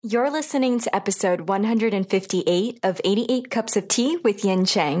You're listening to episode 158 of 88 Cups of Tea with Yin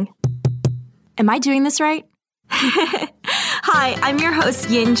Chang. Am I doing this right? Hi, I'm your host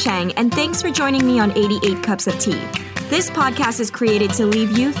Yin Chang, and thanks for joining me on 88 Cups of Tea. This podcast is created to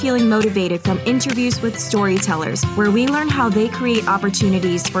leave you feeling motivated from interviews with storytellers, where we learn how they create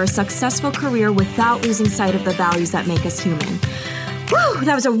opportunities for a successful career without losing sight of the values that make us human. Whew,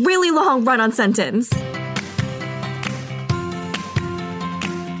 that was a really long run-on sentence.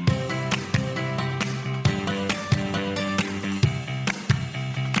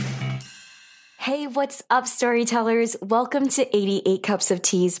 Hey, what's up, storytellers? Welcome to 88 Cups of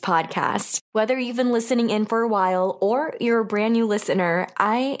Tea's podcast. Whether you've been listening in for a while or you're a brand new listener,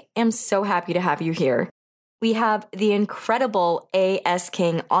 I am so happy to have you here. We have the incredible A.S.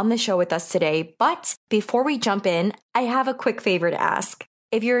 King on the show with us today, but before we jump in, I have a quick favor to ask.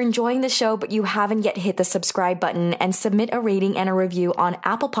 If you're enjoying the show but you haven't yet hit the subscribe button and submit a rating and a review on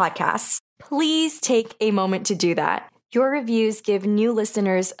Apple Podcasts, please take a moment to do that. Your reviews give new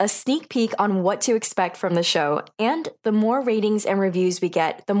listeners a sneak peek on what to expect from the show, and the more ratings and reviews we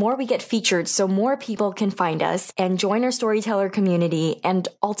get, the more we get featured so more people can find us and join our storyteller community and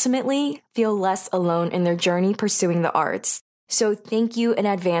ultimately feel less alone in their journey pursuing the arts. So thank you in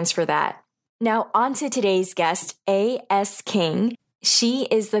advance for that. Now on to today's guest, A.S. King. She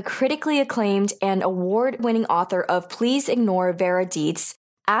is the critically acclaimed and award-winning author of Please Ignore Vera Dietz,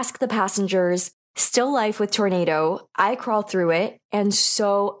 Ask the Passengers, Still Life with Tornado, I Crawl Through It, and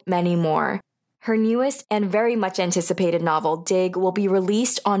so many more. Her newest and very much anticipated novel, Dig, will be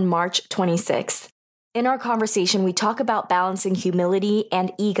released on March 26th. In our conversation, we talk about balancing humility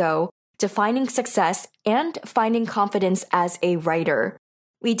and ego, defining success, and finding confidence as a writer.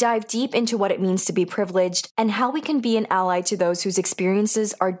 We dive deep into what it means to be privileged and how we can be an ally to those whose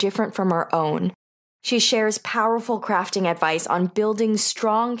experiences are different from our own. She shares powerful crafting advice on building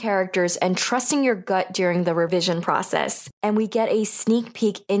strong characters and trusting your gut during the revision process. And we get a sneak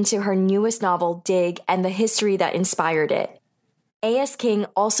peek into her newest novel, Dig, and the history that inspired it. A.S. King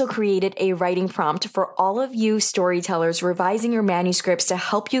also created a writing prompt for all of you storytellers revising your manuscripts to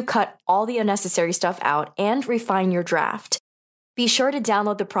help you cut all the unnecessary stuff out and refine your draft. Be sure to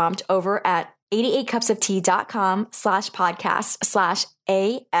download the prompt over at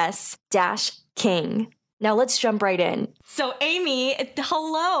 88cupsoftee.com/podcast/AS-King. Now let's jump right in. So Amy,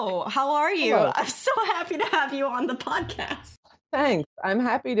 hello. How are you? Hello. I'm so happy to have you on the podcast. Thanks. I'm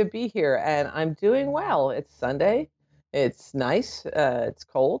happy to be here, and I'm doing well. It's Sunday. It's nice. It's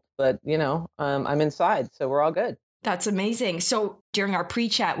cold, but I'm inside, so we're all good. That's amazing. So during our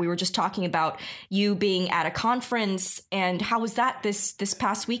pre-chat, we were just talking about you being at a conference, and how was that this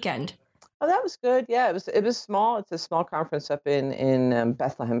past weekend? Oh, that was good. Yeah, it was small. It's a small conference up in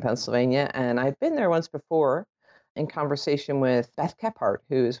Bethlehem, Pennsylvania, and I've been there once before in conversation with Beth Kephart,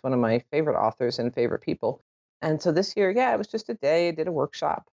 who is one of my favorite authors and favorite people. And so this year, yeah, it was just a day. I did a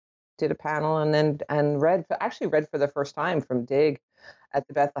workshop, did a panel, and read for the first time from Dig at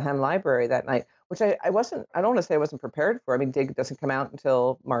the Bethlehem Library that night, which I don't want to say I wasn't prepared for. I mean, Dig doesn't come out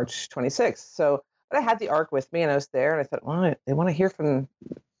until March 26th. So, but I had the ARC with me and I was there and I thought, well, they want to hear from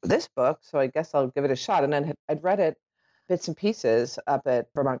this book, so I guess I'll give it a shot. And then I'd read it bits and pieces up at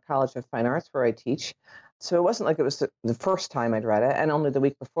Vermont College of Fine Arts where I teach. So it wasn't like it was the first time I'd read it. And only the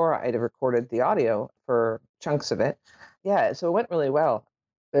week before I'd have recorded the audio for chunks of it. Yeah, so it went really well.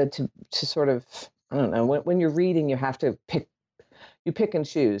 But to sort of, I don't know, when you're reading, you have to pick and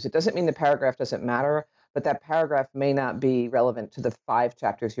choose. It doesn't mean the paragraph doesn't matter, but that paragraph may not be relevant to the 5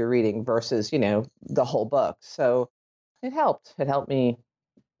 chapters you're reading versus, the whole book. So it helped. It helped me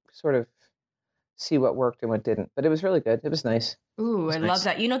sort of see what worked and what didn't. But it was really good. It was nice. Ooh, I love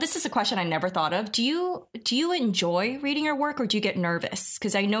that. This is a question I never thought of. Do you enjoy reading your work, or do you get nervous?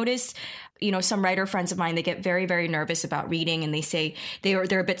 Because I notice, some writer friends of mine, they get very, very nervous about reading, and they say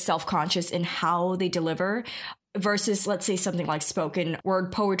they're a bit self-conscious in how they deliver versus, let's say, something like spoken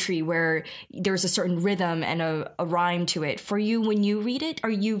word poetry where there's a certain rhythm and a rhyme to it. For you, when you read it,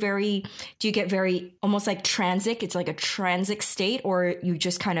 do you get very almost like transic? It's like a transic state, or you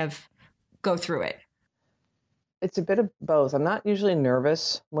just kind of go through it? It's a bit of both. I'm not usually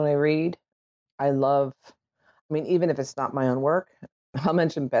nervous when I read. Even if it's not my own work, I'll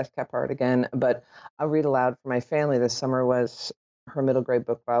mention Beth Kephart again, but I'll read aloud for my family. This summer was her middle grade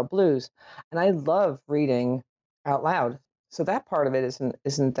book, Wild Blues. And I love reading out loud. So that part of it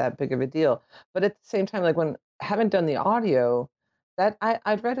isn't that big of a deal. But at the same time, like when I haven't done the audio, that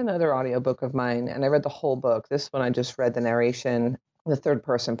I'd read another audiobook of mine and I read the whole book. This one I just read the narration, the third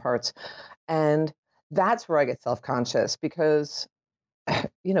person parts. And that's where I get self-conscious because,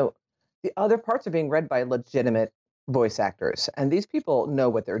 the other parts are being read by legitimate voice actors, and these people know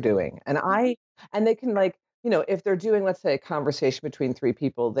what they're doing. And they can, like, if they're doing, let's say, a conversation between three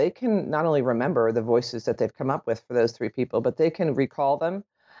people, they can not only remember the voices that they've come up with for those three people, but they can recall them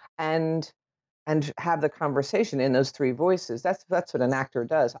and have the conversation in those three voices. That's what an actor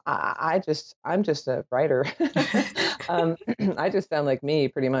does. I'm just a writer. I just sound like me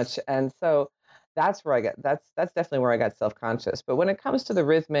pretty much, and so that's definitely where I got self-conscious. But when it comes to the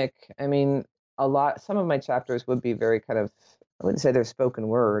rhythmic, I mean, some of my chapters would be very kind of, I wouldn't say they're spoken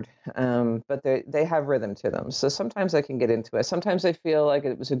word, but they have rhythm to them. So sometimes I can get into it. Sometimes I feel like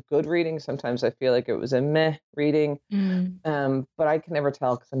it was a good reading. Sometimes I feel like it was a meh reading. But I can never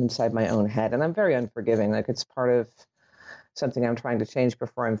tell because I'm inside my own head, and I'm very unforgiving. Like, it's part of something I'm trying to change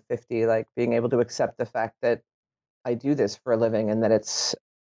before I'm 50. Like, being able to accept the fact that I do this for a living and that it's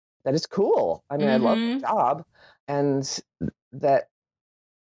cool. I mean, I love the job, and that,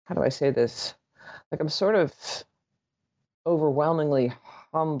 how do I say this? Like, I'm sort of overwhelmingly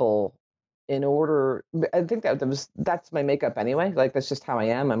humble I think that's my makeup anyway. Like, that's just how I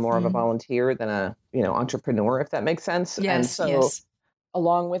am. I'm more of a volunteer than a, entrepreneur, if that makes sense. Yes, and so yes.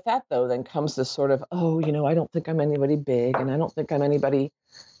 Along with that, though, then comes this sort of, I don't think I'm anybody big, and I don't think I'm anybody,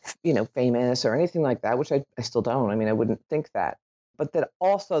 famous or anything like that, which I still don't. I mean, I wouldn't think that. But that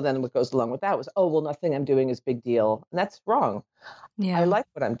also then what goes along with that was, well, nothing I'm doing is big deal. And that's wrong. Yeah. I like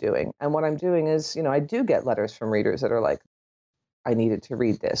what I'm doing. And what I'm doing is, I do get letters from readers that are like, I needed to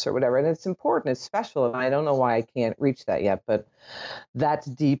read this or whatever. And it's important, it's special. And I don't know why I can't reach that yet, but that's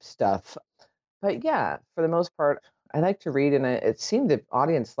deep stuff. But yeah, for the most part, I like to read, and it seemed the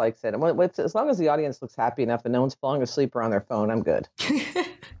audience likes it. And as long as the audience looks happy enough and no one's falling asleep or on their phone, I'm good.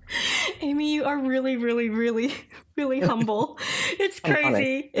 Amy, you are really, really, really, really humble. It's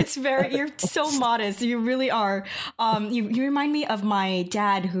crazy. You're so modest. You really are. You remind me of my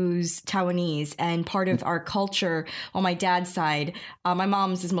dad, who's Taiwanese, and part of our culture on my dad's side, my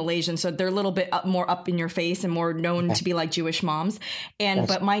mom's is Malaysian, so they're a little bit more up in your face and more known to be like Jewish moms.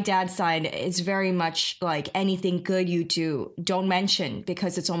 But my dad's side is very much like, anything good you do, don't mention,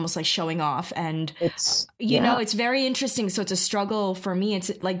 because it's almost like showing off. And it's very interesting. So it's a struggle for me.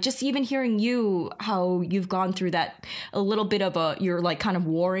 It's like, just even hearing how you've gone through that, a little bit of you're like kind of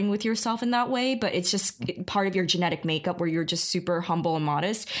warring with yourself in that way, but it's just part of your genetic makeup where you're just super humble and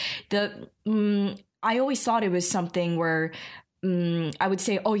modest. I always thought it was something where I would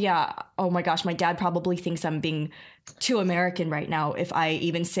say, oh my gosh, my dad probably thinks I'm being too American right now if I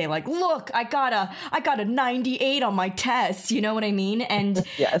even say, like, look, I got a 98 on my test, you know what I mean? And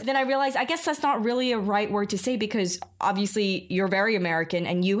yes. Then I realized, I guess that's not really a right word to say, because obviously you're very American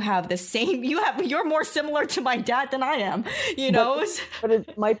and you have the same, you're more similar to my dad than I am, know? But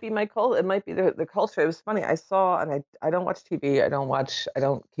it might be my culture. It might be the culture. It was funny. I saw, and I don't watch TV. I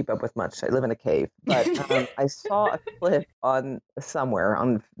don't keep up with much. I live in a cave, but I saw a clip somewhere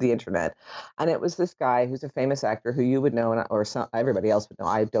on the internet, and it was this guy who's a famous actor who you would know, or everybody else would know.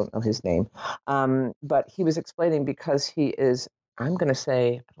 I don't know his name, but he was explaining, because he is, I'm going to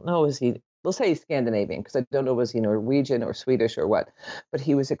say, I don't know, we'll say he's Scandinavian, because I don't know, was he Norwegian or Swedish or what, but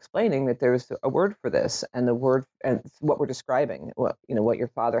he was explaining that there's a word for this, and the word, and what we're describing, what your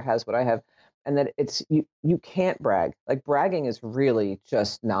father has, what I have, and that it's, you can't brag. Like, bragging is really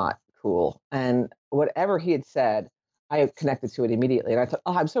just not cool. And whatever he had said, I connected to it immediately. And I thought,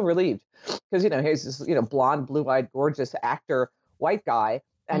 I'm so relieved, because, here's this, blonde, blue-eyed, gorgeous actor, white guy.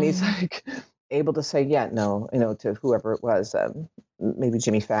 And he's like able to say, to whoever it was, maybe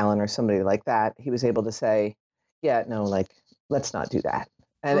Jimmy Fallon or somebody like that. He was able to say, let's not do that.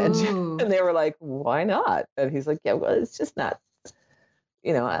 And they were like, why not? And he's like, well, it's just not,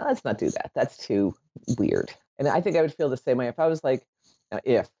 let's not do that. That's too weird. And I think I would feel the same way if I was like,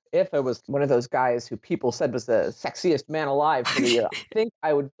 if I was one of those guys who people said was the sexiest man alive for the year, I think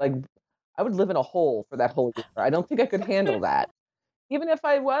I would live in a hole for that whole year. I don't think I could handle that. Even if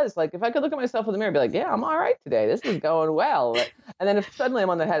I was, like, if I could look at myself in the mirror and be like, yeah, I'm all right today. This is going well. And then if suddenly I'm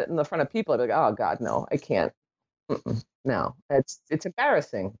in the front of people, I'd be like, oh God, no, I can't. No, it's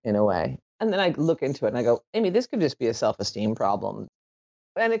embarrassing in a way. And then I look into it and I go, Amy, this could just be a self-esteem problem.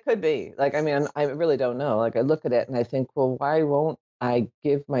 And it could be. Like, I mean, I really don't know. Like, I look at it and I think, well, why won't I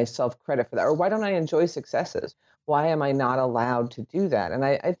give myself credit for that? Or why don't I enjoy successes? Why am I not allowed to do that? And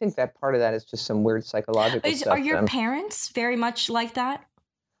I think that part of that is just some weird psychological stuff. Are your parents very much like that?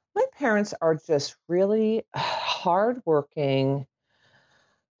 My parents are just really hardworking.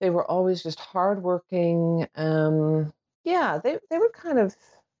 They were always just hardworking. They were kind of,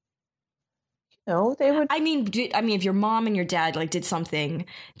 they would. I mean, if your mom and your dad did something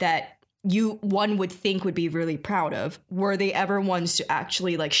that one would think would be really proud of, were they ever ones to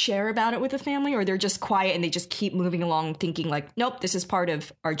actually like share about it with the family, or they're just quiet and they just keep moving along thinking like, nope, this is part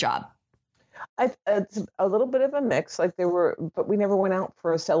of our job? It's a little bit of a mix. Like but we never went out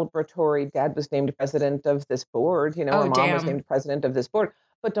for a celebratory. Dad was named president of this board, Oh, or mom was damn. named president of this board.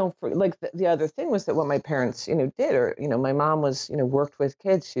 But don't like the other thing was that what my parents, did, or my mom was, worked with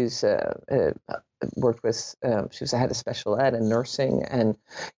kids. She's worked with, she was had a special ed and nursing and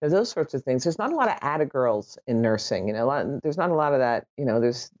those sorts of things. There's not a lot of atta girls in nursing. There's not a lot of that.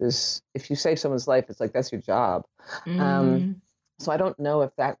 There's if you save someone's life, it's like that's your job. So I don't know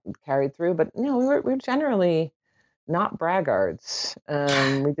if that carried through, but we were generally not braggarts.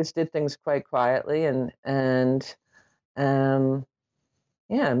 We just did things quite quietly, and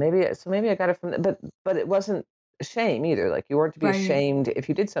yeah, maybe I got it from that, but it wasn't a shame either. Like you weren't to be Right. ashamed if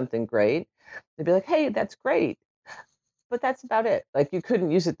you did something great. They'd be like, "Hey, that's great," but that's about it. Like you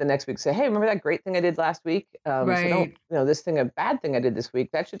couldn't use it the next week. Say, "Hey, remember that great thing I did last week?" So don't, Right. this thing, a bad thing I did this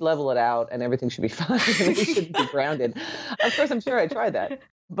week. That should level it out, and everything should be fine. And we should be grounded. Of course, I'm sure I tried that,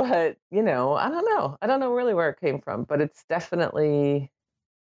 but I don't know. I don't know really where it came from, but it's definitely.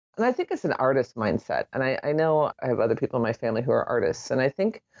 And I think it's an artist mindset. And I know I have other people in my family who are artists. And I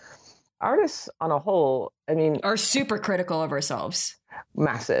think artists on a whole, I mean, Are super critical of ourselves.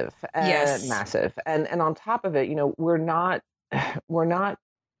 massive, Yes. massive. And on top of it, we're not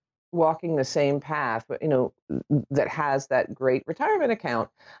walking the same path, that has that great retirement account,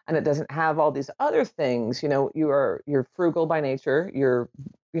 and it doesn't have all these other things. You're frugal by nature. You're,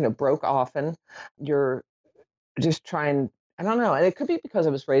 broke often. You're just trying. I don't know. And it could be because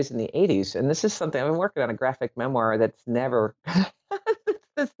I was raised in the 80s. And this is something I've been working on, a graphic memoir that's never,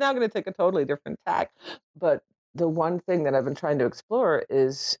 that's now going to take a totally different tack. But the one thing that I've been trying to explore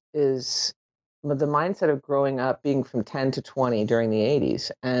is the mindset of growing up, being from 10 to 20 during the 80s.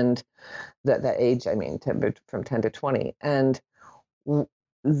 And that age, I mean, from 10 to 20. And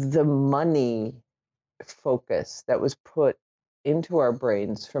the money focus that was put into our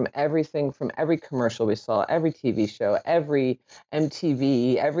brains from everything, from every commercial we saw, every TV show, every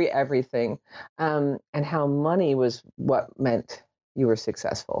MTV, everything, and how money was what meant you were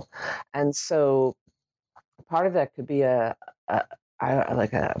successful. And so part of that could be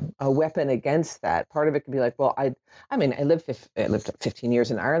like a weapon against that. Part of it could be like, well, I mean, I lived 15 years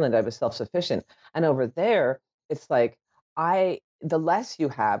in Ireland. I was self-sufficient, and over there, it's like the less you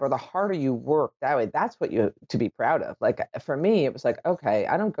have or the harder you work that way, that's what you to be proud of. Like for me, it was like, okay,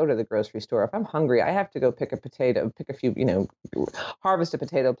 I don't go to the grocery store. If I'm hungry, I have to go pick a few, harvest a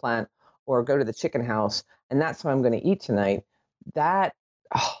potato plant or go to the chicken house, and that's what I'm going to eat tonight. That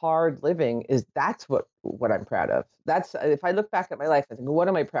hard living that's what I'm proud of. That's if I look back at my life, I think, what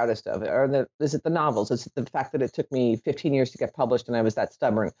am I proudest of? Is it the novels? Is it the fact that it took me 15 years to get published and I was that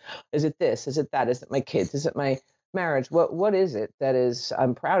stubborn? Is it this? Is it that? Is it my kids? Is it my marriage? What is it that is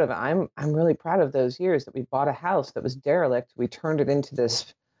I'm proud of? I'm really proud of those years that we bought a house that was derelict. We turned it into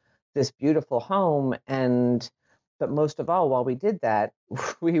this beautiful home, but most of all, while we did that,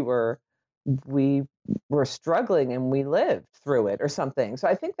 we were struggling and we lived through it or something. So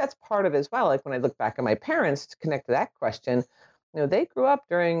I think that's part of it as well. Like when I look back at my parents, to connect to that question, they grew up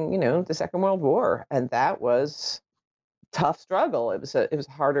during, the Second World War, and that was tough struggle. It was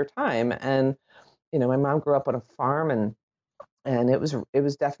a harder time. And my mom grew up on a farm, and it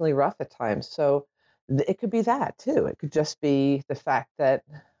was definitely rough at times. So it could be that too. It could just be the fact that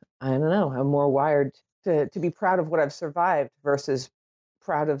I don't know, I'm more wired to be proud of what I've survived versus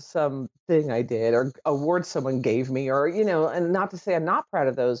proud of something I did or award someone gave me, or and not to say I'm not proud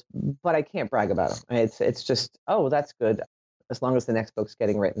of those, but I can't brag about them. It's just, oh, that's good. As long as the next book's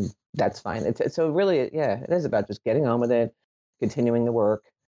getting written, that's fine. It's so really, yeah, it is about just getting on with it, continuing the work.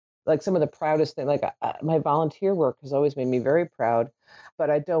 Like some of the proudest thing, like my volunteer work has always made me very proud, but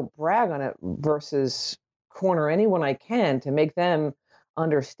I don't brag on it versus corner anyone I can to make them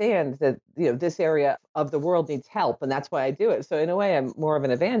understand that this area of the world needs help, and that's why I do it. So in a way, I'm more of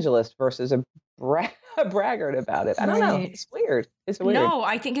an evangelist versus a braggart about it. I don't know. It's weird. It's weird. No,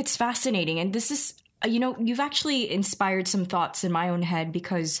 I think it's fascinating, and this is you've actually inspired some thoughts in my own head,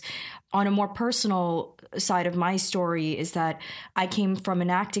 because on a more personal side of my story is that I came from an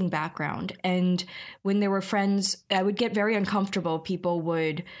acting background. And when there were friends, I would get very uncomfortable. People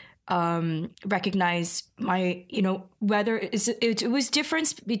would recognize my, whether it was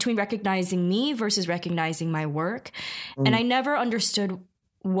difference between recognizing me versus recognizing my work. And I never understood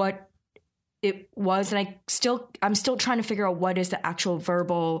what it was. And I'm still trying to figure out what is the actual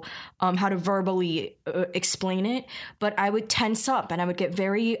verbal, how to verbally explain it. But I would tense up and I would get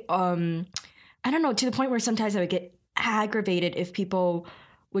very, I don't know, to the point where sometimes I would get aggravated if people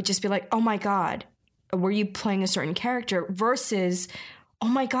would just be like, oh my God, were you playing a certain character? Versus, oh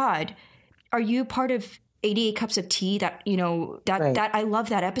my God, are you part of 88 Cups of Tea? That, you know, that I love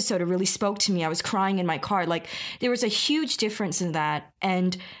that episode. It really spoke to me. I was crying in my car. Like, there was a huge difference in that.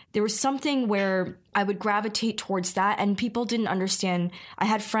 And there was something where I would gravitate towards that, and people didn't understand. I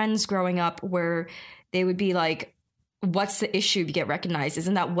had friends growing up where they would be like, what's the issue if you get recognized?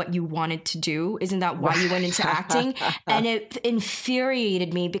 Isn't that what you wanted to do? Isn't that why you went into acting? And it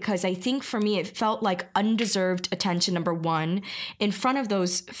infuriated me, because I think for me, it felt like undeserved attention, number one, in front of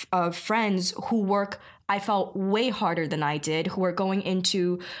those friends who work, I felt, way harder than I did, who are going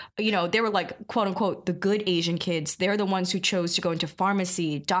into, you know, they were like, quote unquote, the good Asian kids. They're the ones who chose to go into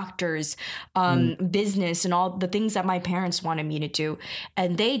pharmacy, doctors, business, and all the things that my parents wanted me to do.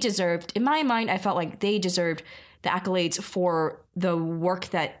 And they deserved, in my mind, I felt like they deserved the accolades for the work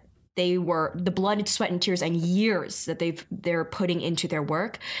that they were, the blood, sweat, and tears and years that they're putting into their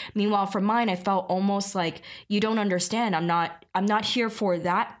work. Meanwhile, for mine, I felt almost like, you don't understand. I'm not here for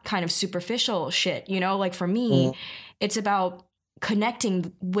that kind of superficial shit. You know, like for me, it's about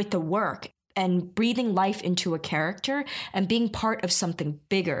connecting with the work and breathing life into a character and being part of something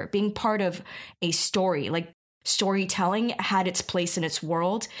bigger, being part of a story. Like, storytelling had its place in its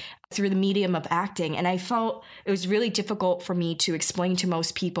world through the medium of acting. And I felt it was really difficult for me to explain to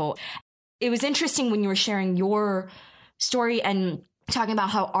most people. It was interesting when you were sharing your story and talking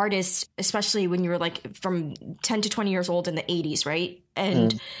about how artists, especially when you were like from 10 to 20 years old in the 80s, right?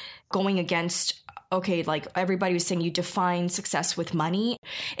 And going against, okay, like everybody was saying you define success with money.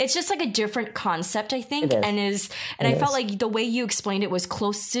 It's just like a different concept, I think. And I felt like the way you explained it was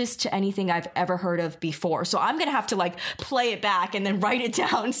closest to anything I've ever heard of before. So I'm going to have to like play it back and then write it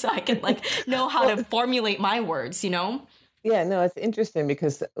down so I can like know how to formulate my words, you know? Yeah, no, it's interesting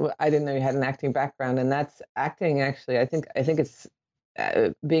because I didn't know you had an acting background, and that's acting. Actually, I think it's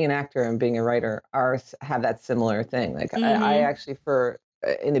being an actor and being a writer have that similar thing. Like I actually,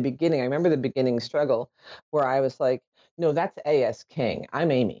 in the beginning, I remember the beginning struggle where I was like, no, that's A.S. King.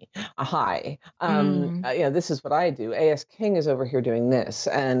 I'm Amy. Hi. This is what I do. A.S. King is over here doing this.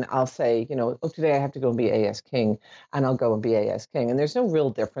 And I'll say, oh, today I have to go and be A.S. King, and I'll go and be A.S. King. And there's no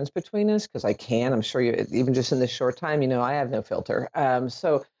real difference between us because I can. I'm sure you, even just in this short time, I have no filter.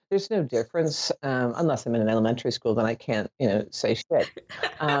 So there's no difference unless I'm in an elementary school, then I can't, say shit.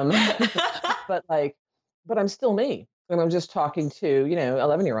 But I'm still me. And I'm just talking to,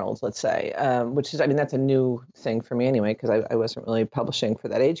 11-year-olds, let's say, which is, that's a new thing for me anyway, because I wasn't really publishing for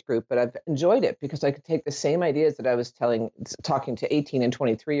that age group, but I've enjoyed it because I could take the same ideas that I was talking to 18 and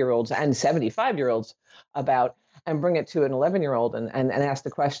 23-year-olds and 75-year-olds about and bring it to an 11-year-old and ask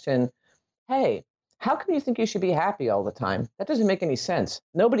the question, hey, how come you think you should be happy all the time? That doesn't make any sense.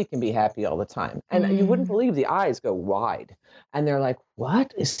 Nobody can be happy all the time. And you wouldn't believe the eyes go wide. And they're like,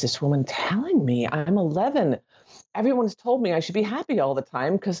 what is this woman telling me? I'm 11. Everyone's told me I should be happy all the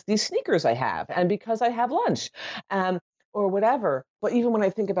time because these sneakers I have and because I have lunch or whatever. But even when I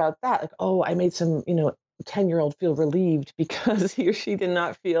think about that, like, oh, I made some, 10-year-old feel relieved because he or she did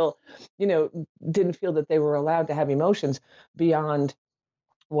not feel, didn't feel that they were allowed to have emotions beyond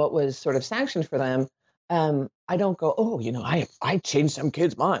what was sort of sanctioned for them. I don't go, oh, I changed some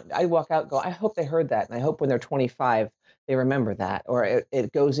kid's mind. I walk out and go, I hope they heard that. And I hope when they're 25, they remember that, or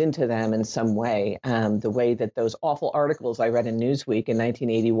it goes into them in some way, the way that those awful articles I read in Newsweek in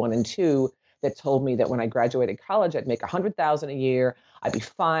 1981 and 2 that told me that when I graduated college, I'd make $100,000 a year. I'd be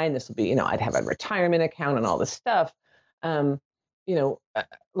fine. This will be, I'd have a retirement account and all this stuff. I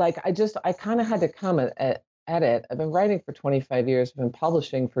kind of had to come at it. I've been writing for 25 years. I've been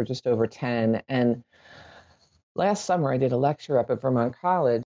publishing for just over 10. And last summer, I did a lecture up at Vermont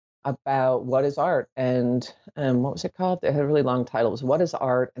College about what is art and what was it called? It had a really long title. It was What is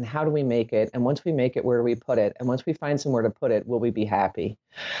Art and How do we make it? And once we make it, where do we put it? And once we find somewhere to put it, will we be happy?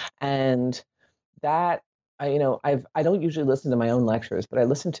 And that, I don't usually listen to my own lectures, but I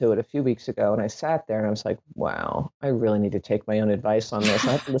listened to it a few weeks ago and I sat there and I was like, wow, I really need to take my own advice on this.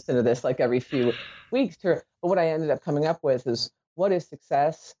 I have to listen to this like every few weeks. But what I ended up coming up with is, what is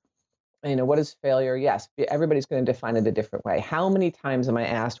success? What is failure? Yes, everybody's going to define it a different way. How many times am I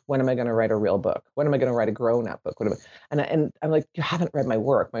asked, when am I going to write a real book? When am I going to write a grown-up book? And I'm like, you haven't read my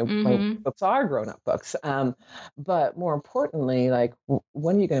work. My books are grown-up books. But more importantly, like,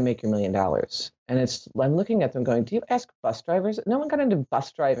 when are you going to make your $1 million? And I'm looking at them going, do you ask bus drivers? No one got into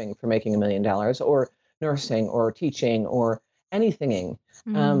bus driving for making $1 million, or nursing, or teaching, or anything.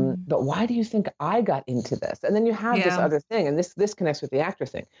 But why do you think I got into this? And then you have this other thing, and this connects with the actor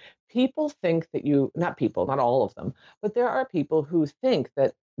thing. People think that not all of them, but there are people who think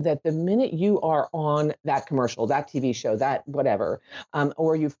that that the minute you are on that commercial, that TV show, that whatever,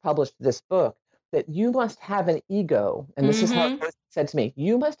 or you've published this book, that you must have an ego. And this is how it was said to me.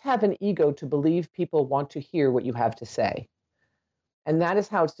 You must have an ego to believe people want to hear what you have to say. And that is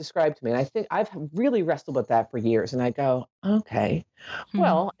how it's described to me. And I think I've really wrestled with that for years. And I go, okay,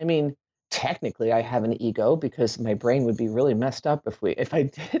 well, I mean, technically I have an ego because my brain would be really messed up if I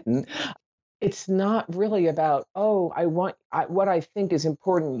didn't. It's not really about, oh, what I think is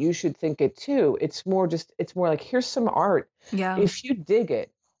important. You should think it too. It's more like, here's some art. Yeah. If you dig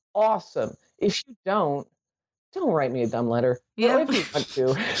it, awesome. If you don't write me a dumb letter. Yeah. Or if you want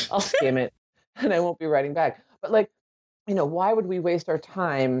to, I'll skim it and I won't be writing back. But like, why would we waste our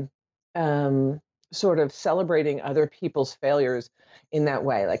time sort of celebrating other people's failures in that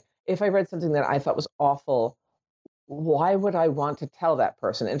way? Like, if I read something that I thought was awful, why would I want to tell that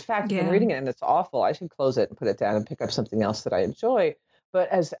person? In fact, if I'm reading it and it's awful, I should close it and put it down and pick up something else that I enjoy. But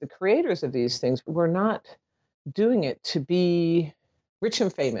as the creators of these things, we're not doing it to be rich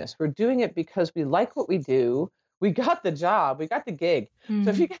and famous. We're doing it because we like what we do. We got the job. We got the gig. So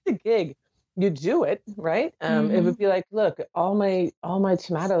if you get the gig, you do it, right? It would be like, look, all my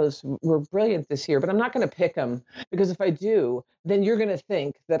tomatoes were brilliant this year, but I'm not going to pick them because if I do, then you're going to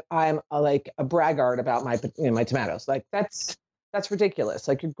think that I'm like a braggart about my tomatoes. Like that's ridiculous.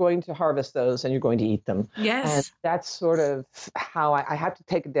 Like you're going to harvest those and you're going to eat them. Yes. And that's sort of how I have to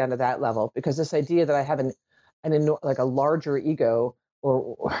take it down to that level, because this idea that I have like a larger ego,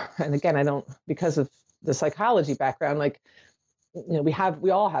 and again, I don't, because of the psychology background, like,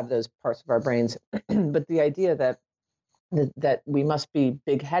 we all have those parts of our brains, but the idea that we must be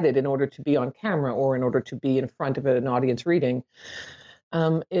big-headed in order to be on camera or in order to be in front of an audience reading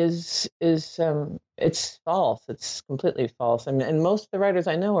is it's false. It's completely false. And most of the writers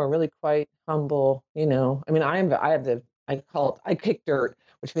I know are really quite humble. I mean, I kick dirt,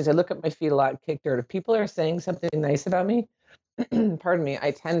 which means I look at my feet a lot and kick dirt. If people are saying something nice about me, pardon me,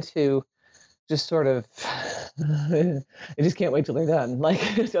 I tend to just sort of, I just can't wait till they're done.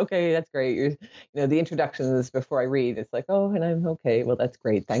 Like, it's okay, that's great. The introduction is before I read. It's like, oh, and I'm okay. Well, that's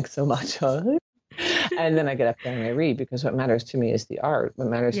great. Thanks so much. And then I get up there and I read, because what matters to me is the art. What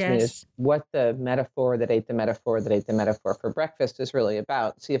matters to me is what the metaphor that ate the metaphor for breakfast is really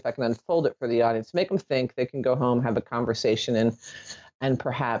about. See if I can unfold it for the audience, make them think. They can go home, have a conversation, and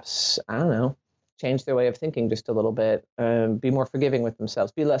perhaps, I don't know, change their way of thinking just a little bit, be more forgiving with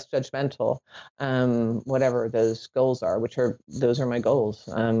themselves, be less judgmental, whatever those goals are, those are my goals.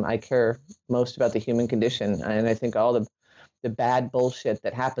 I care most about the human condition. And I think all the bad bullshit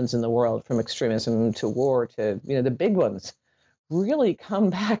that happens in the world, from extremism to war to, the big ones, really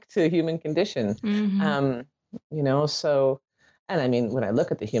come back to human condition. So, and I mean, when I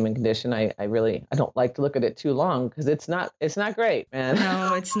look at the human condition, I don't like to look at it too long, because it's not great, man.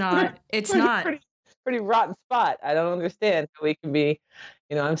 No, it's not. It's not. Pretty rotten spot. I don't understand how we can be,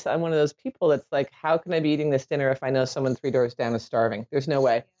 I'm one of those people that's like, how can I be eating this dinner if I know someone 3 doors down is starving? There's no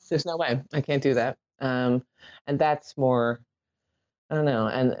way. I can't do that. And that's more, I don't know.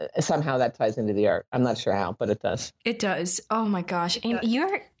 And somehow that ties into the art. I'm not sure how, but it does. It does. Oh my gosh. And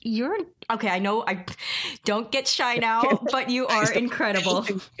you're okay. I know I don't get shy now, but you are incredible.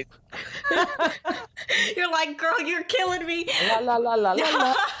 You're like, girl, you're killing me. La, la, la, la, la,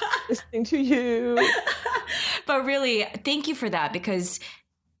 la. Listening to you. But really, thank you for that, because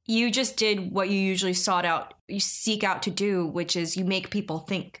you just did what you usually seek out to do, which is you make people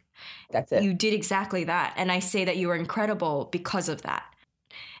think. That's it. You did exactly that. And I say that you are incredible because of that.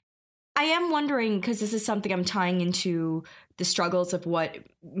 I am wondering, because this is something I'm tying into the struggles of what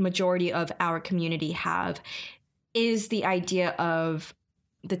majority of our community have, is the idea of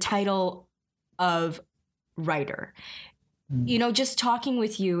the title of writer. Just talking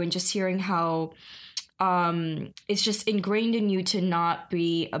with you and just hearing how it's just ingrained in you to not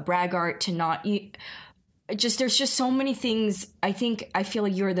be a braggart, to not... there's just so many things. I feel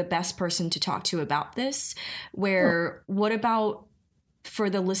like you're the best person to talk to about this, what about for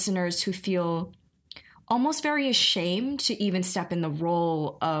the listeners who feel almost very ashamed to even step in the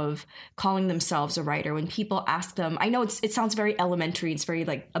role of calling themselves a writer when people ask them? I know it sounds very elementary. It's very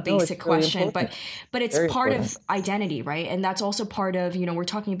like a basic question, but it's very part important of identity, right? And that's also part of, we're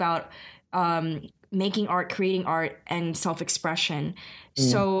talking about making art, creating art, and self-expression.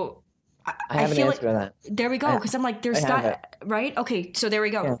 So I have an answer to that. There we go. Because I'm like, there's that, right? Okay, so there we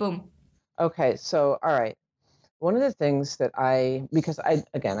go. Yeah. Boom. Okay, so all right. one of the things that because I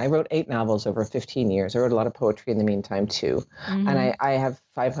wrote 8 novels over 15 years. I wrote a lot of poetry in the meantime too. And I have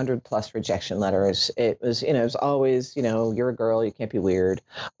 500 plus rejection letters. It was, it was always, you're a girl, you can't be weird,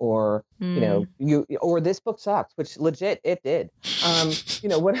 or, or this book sucks, which legit it did.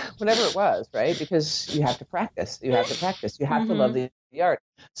 Whatever it was, right? Because you have to practice. You have to love the art.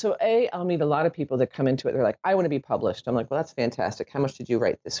 So I'll meet a lot of people that come into it. They're like, I want to be published. I'm like, well, that's fantastic. How much did you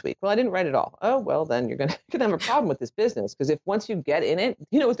write this week? Well, I didn't write it all. Oh, well, then you're gonna have a problem with this business, because if once you get in it,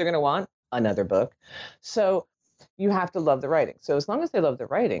 you know what they're gonna want? Another book. So you have to love the writing. So as long as they love the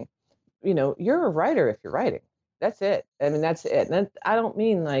writing, you're a writer if you're writing. That's it. I mean, that's it. And I don't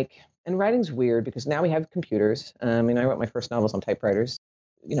mean and writing's weird because now we have computers. I wrote my first novels on typewriters.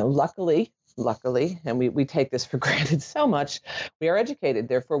 Luckily, and we take this for granted so much, we are educated,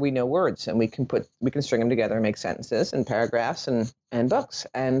 therefore we know words, and we can string them together and make sentences and paragraphs and books.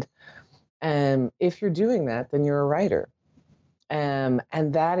 And if you're doing that, then you're a writer. And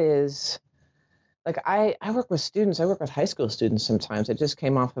that is, I work with students, I work with high school students sometimes. I just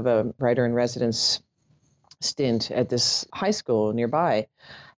came off of a writer in residence stint at this high school nearby.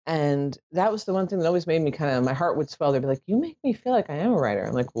 And that was the one thing that always made me my heart would swell. They'd be like, you make me feel like I am a writer.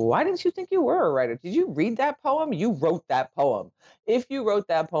 I'm like, well, why didn't you think you were a writer? Did you read that poem? You wrote that poem. If you wrote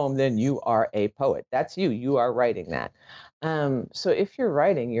that poem, then you are a poet. That's you. You are writing that. So if you're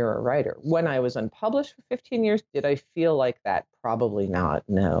writing, you're a writer. When I was unpublished for 15 years, did I feel like that? Probably not.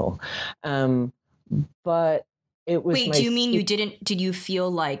 No. But it was. Wait, do you mean you didn't? Did you feel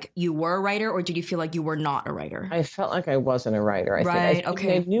like you were a writer, or did you feel like you were not a writer? I felt like I wasn't a writer.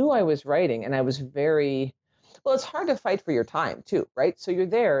 Okay. I knew I was writing, and I was very. Well, it's hard to fight for your time too, right? So you're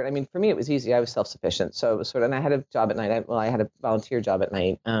there. I mean, for me, it was easy. I was self-sufficient, so it was and I had a job at night. I had a volunteer job at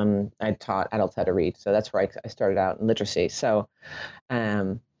night. I taught adults how to read, so that's where I started out in literacy. So,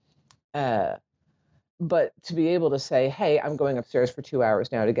 but to be able to say, hey, I'm going upstairs for 2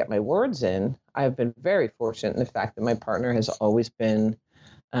 hours now to get my words in, I've been very fortunate in the fact that my partner has always been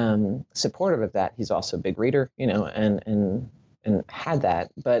supportive of that. He's also a big reader, and had that.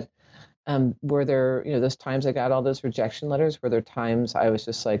 But were there, those times I got all those rejection letters, were there times I was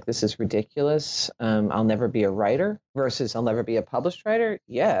just like, this is ridiculous. I'll never be a writer versus I'll never be a published writer.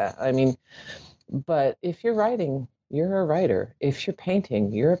 Yeah. I mean, but if you're writing, you're a writer. If you're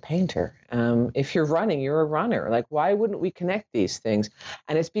painting, you're a painter. If you're running, you're a runner. Why wouldn't we connect these things?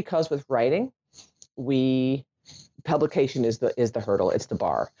 And it's because with writing, publication is the hurdle. It's the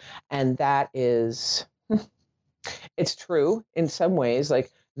bar. And that is, it's true in some ways.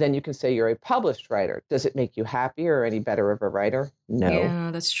 Then you can say you're a published writer. Does it make you happier or any better of a writer? No.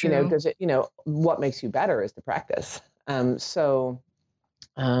 Yeah, that's true. Does it, what makes you better is the practice.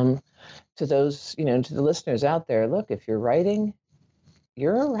 To those, to the listeners out there, look, if you're writing,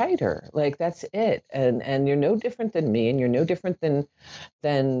 you're a writer. That's it. And you're no different than me, and you're no different than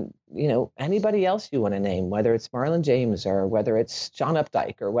anybody else you want to name, whether it's Marlon James or whether it's John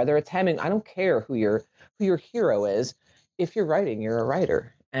Updike or whether it's Heming. I don't care who your hero is. If you're writing, you're a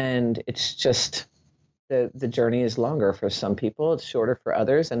writer. And it's just the journey is longer for some people, it's shorter for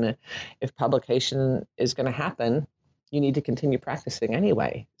others. And if publication is going to happen, you need to continue practicing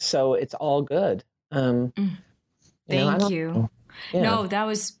anyway. So it's all good. Thank you. Yeah. No, that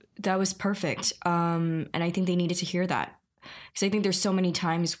was perfect. And I think they needed to hear that. Because I think there's so many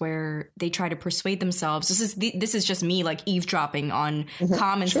times where they try to persuade themselves. This is just me eavesdropping on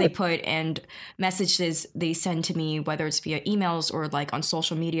comments they put and messages they send to me, whether it's via emails or on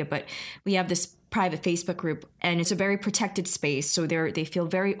social media. But we have this private Facebook group, and it's a very protected space. So they feel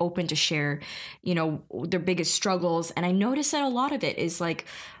very open to share, their biggest struggles. And I notice that a lot of it is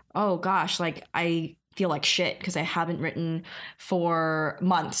oh gosh, I feel like shit because I haven't written for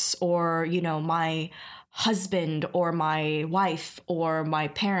months, or, my husband or my wife or my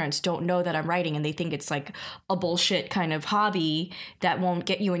parents don't know that I'm writing, and they think it's a bullshit kind of hobby that won't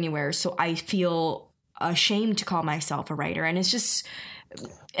get you anywhere. So I feel ashamed to call myself a writer. And it's just,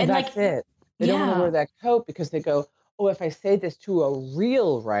 and that's it. They don't want to wear that coat because they go, oh, if I say this to a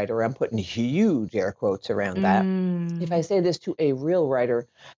real writer, I'm putting huge air quotes around that. If I say this to a real writer,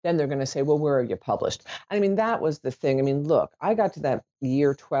 then they're going to say, well, where are you published? I mean, that was the thing. I mean, look, I got to that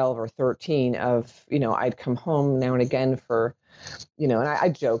year 12 or 13 of, I'd come home now and again for and I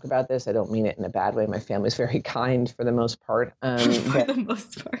joke about this. I don't mean it in a bad way. My family's very kind for the most part. For the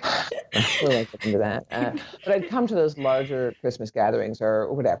most part. We'll like into that. But I'd come to those larger Christmas gatherings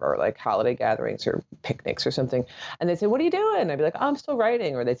or whatever, like holiday gatherings or picnics or something. And they'd say, "What are you doing?" I'd be like, "Oh, I'm still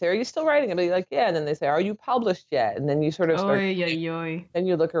writing." Or they'd say, "Are you still writing?" I'd be like, "Yeah." And then they say, "Are you published yet?" And then you sort of start, Oy, oy, oy. then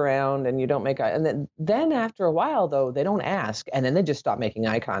you look around and you don't make eye. And then after a while, though, they don't ask. And then they just stop making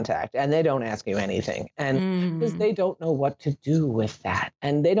eye contact and they don't ask you anything. And because they don't know what to do with that.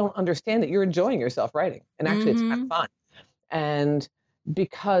 And they don't understand that you're enjoying yourself writing. And actually, it's kind of fun. And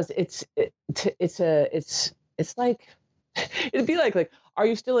because it's like, it'd be like, are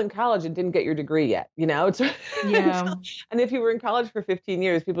you still in college and didn't get your degree yet? It's Yeah. and if you were in college for 15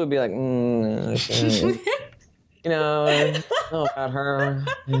 years, people would be like, oh, about her,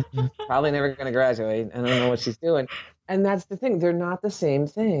 probably never going to graduate. I don't know what she's doing. And that's the thing. They're not the same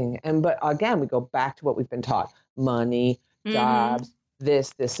thing. But again, we go back to what we've been taught: money, jobs,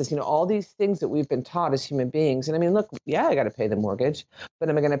 this, all these things that we've been taught as human beings. And I mean, look, yeah, I got to pay the mortgage, but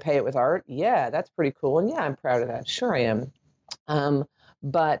am I going to pay it with art? Yeah, that's pretty cool. And yeah, I'm proud of that. Sure, I am.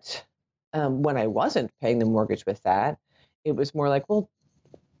 But when I wasn't paying the mortgage with that, it was more like, well,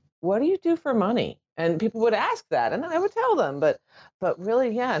 what do you do for money? And people would ask that, and I would tell them. But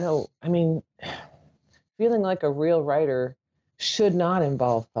really, yeah, no, I mean, feeling like a real writer should not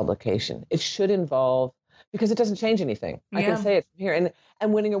involve publication. It should involve, because it doesn't change anything. Yeah. I can say it from here.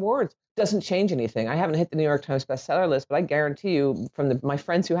 And winning awards doesn't change anything. I haven't hit the New York Times bestseller list, but I guarantee you from my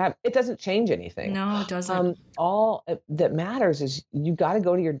friends who have, it doesn't change anything. No, it doesn't. All that matters is you got to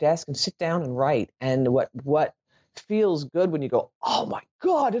go to your desk and sit down and write. And what feels good when you go, oh my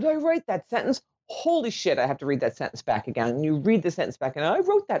God, did I write that sentence? Holy shit, I have to read that sentence back again. And you read the sentence back and I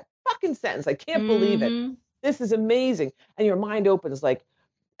wrote that fucking sentence. I can't believe it. This is amazing. And your mind opens like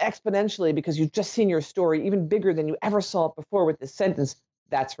exponentially because you've just seen your story even bigger than you ever saw it before with this sentence.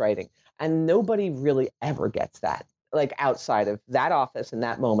 That's writing. And nobody really ever gets that, like outside of that office in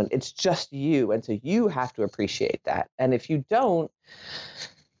that moment. It's just you. And so you have to appreciate that. And if you don't,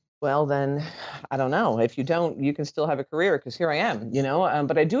 well, then I don't know. If you don't, you can still have a career because here I am,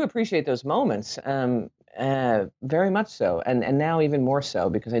 but I do appreciate those moments very much so. And now even more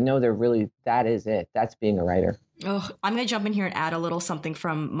so because I know that is it. That's being a writer. Oh, I'm going to jump in here and add a little something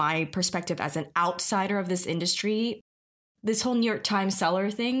from my perspective as an outsider of this industry. This whole New York Times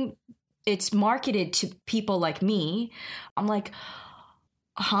seller thing, it's marketed to people like me. I'm like,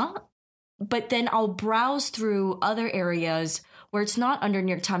 huh? But then I'll browse through other areas where it's not under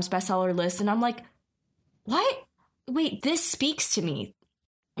New York Times bestseller list. And I'm like, what? Wait, this speaks to me.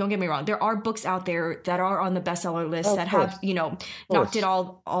 Don't get me wrong. There are books out there that are on the bestseller list that have, knocked it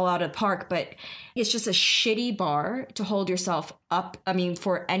all out of the park. But it's just a shitty bar to hold yourself up. I mean,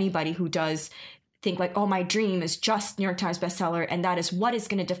 for anybody who does think like, oh, my dream is just New York Times bestseller. And that is what is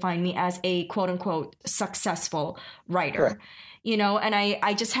going to define me as a quote unquote successful writer. Sure. And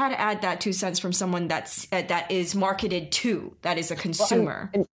I just had to add that 2 cents from someone that is marketed to, that is a consumer.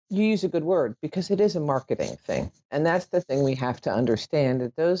 Well, and you use a good word because it is a marketing thing. And that's the thing we have to understand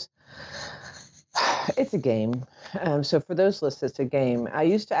that it's a game. So for those lists, it's a game. I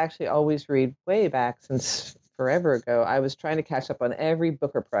used to actually always read way back since forever ago. I was trying to catch up on every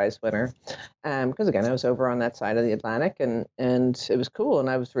Booker Prize winner because, again, I was over on that side of the Atlantic and it was cool. And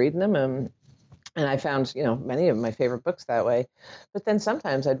I was reading them and I found, many of my favorite books that way. But then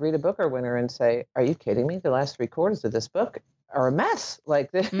sometimes I'd read a Booker winner and say, are you kidding me? The last 3/4 of this book are a mess.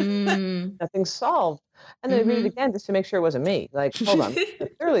 Like nothing's solved. And then I read it again just to make sure it wasn't me. Like, hold on,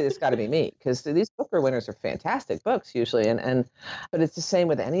 clearly this got to be me because these Booker winners are fantastic books usually. But it's the same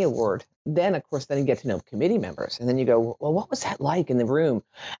with any award. Then, of course, you get to know committee members. And then you go, well, what was that like in the room?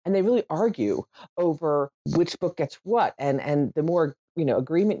 And they really argue over which book gets what. And the more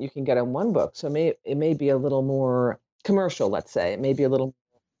agreement you can get on one book. So it may be a little more commercial, let's say. It may be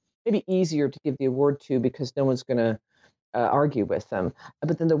maybe easier to give the award to because no one's going to argue with them.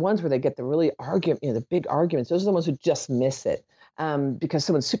 But then the ones where they get the really the big arguments, those are the ones who just miss it because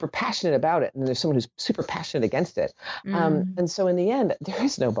someone's super passionate about it and there's someone who's super passionate against it. And so in the end, there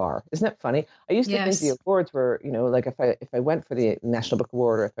is no bar. Isn't that funny? I used to think the awards were, like if I went for the National Book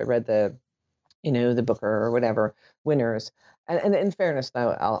Award or if I read the Booker or whatever winners. And in fairness,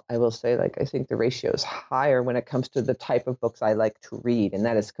 now I will say, like, I think the ratio is higher when it comes to the type of books I like to read, and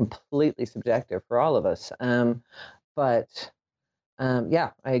that is completely subjective for all of us. But I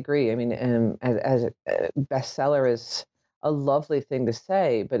agree. I mean, as a bestseller is a lovely thing to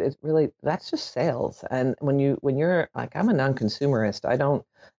say, but it's really that's just sales. And when you're like, I'm a non-consumerist.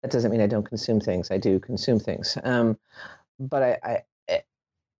 That doesn't mean I don't consume things. I do consume things. But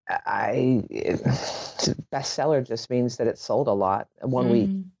bestseller just means that it sold a lot one week,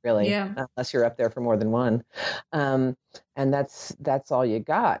 really, Yeah. unless you're up there for more than one. And that's all you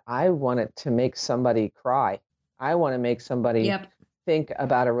got. I want it to make somebody cry. I want to make somebody Yep. think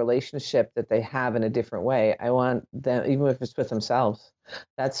about a relationship that they have in a different way. I want them, even if it's with themselves,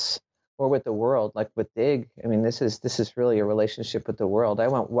 or with the world, like with Dig. I mean, this is really a relationship with the world. I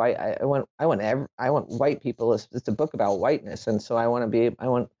want white people. It's a book about whiteness, and so I want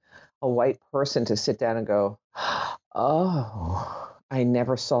a white person to sit down and go, oh, I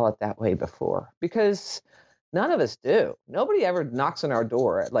never saw it that way before, because none of us do. Nobody ever knocks on our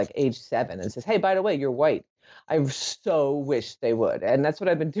door at like age 7 and says, hey, by the way, you're white. I so wish they would. And that's what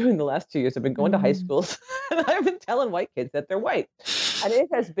I've been doing the last 2 years. I've been going to high schools and I've been telling white kids that they're white. And it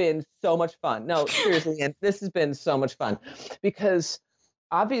has been so much fun. No, seriously, and this has been so much fun because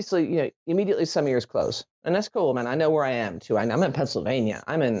obviously, immediately some ears close. And that's cool, man. I know where I am too. I'm in Pennsylvania.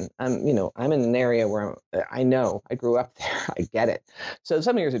 I'm in an area where I know I grew up there. I get it. So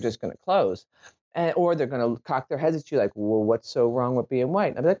some ears are just going to close. Or they're going to cock their heads at you like, well, what's so wrong with being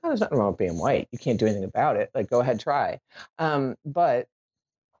white? And I'm like, oh, there's nothing wrong with being white. You can't do anything about it. Like, go ahead, try. But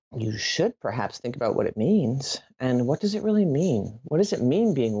you should perhaps think about what it means. And what does it really mean? What does it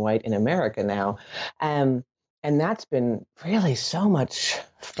mean being white in America now? And that's been really so much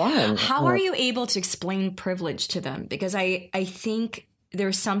fun. How are you able to explain privilege to them? Because I think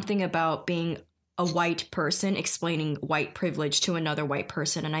there's something about being a white person explaining white privilege to another white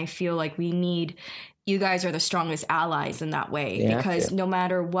person. And I feel like you guys are the strongest allies in that way, because no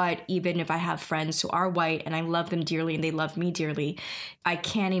matter what, even if I have friends who are white and I love them dearly and they love me dearly, I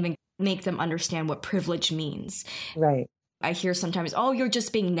can't even make them understand what privilege means. Right. I hear sometimes, oh, you're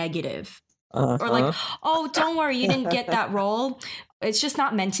just being negative. Uh-huh. Or like, oh, don't worry, you didn't get that role. It's just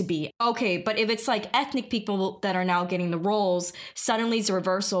not meant to be. Okay, but if it's like ethnic people that are now getting the roles, suddenly it's a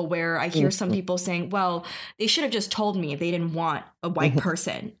reversal where I hear some people saying, well, they should have just told me if they didn't want a white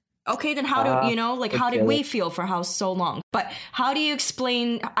person. Okay, then how how did we feel for so long? But how do you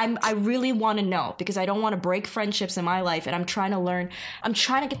explain? I really want to know, because I don't want to break friendships in my life, and I'm trying to learn. I'm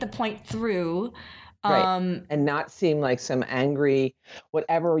trying to get the point through. Right. And not seem like some angry,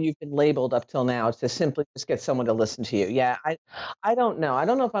 whatever you've been labeled up till now, to simply just get someone to listen to you. Yeah, I don't know. I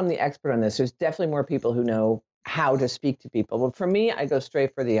don't know if I'm the expert on this. There's definitely more people who know how to speak to people. But for me, I go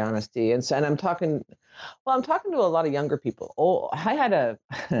straight for the honesty. And I'm talking to a lot of younger people. Oh, I had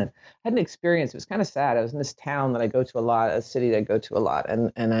an experience. It was kind of sad. I was in this town that I go to a lot, a city that I go to a lot.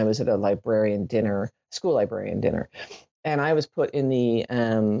 And I was at a school librarian dinner. And I was put in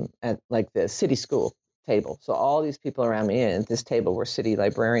at like the city school table. So all these people around me at this table were city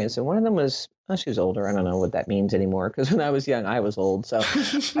librarians. And one of them she was older. I don't know what that means anymore, because when I was young, I was old. So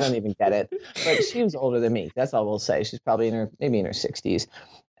I don't even get it. But she was older than me. That's all we'll say. She's probably maybe in her 60s.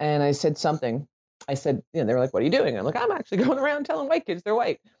 And I said something. I said, they were like, what are you doing? I'm like, I'm actually going around telling white kids they're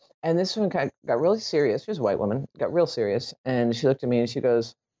white. And this one got really serious. She was a white woman, got real serious. And she looked at me and she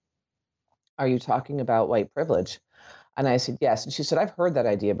goes, are you talking about white privilege? And I said, yes. And she said, I've heard that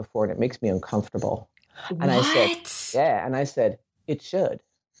idea before and it makes me uncomfortable. What? And I said, yeah. And I said, it should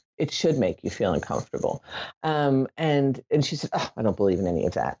make you feel uncomfortable. And she said, oh, I don't believe in any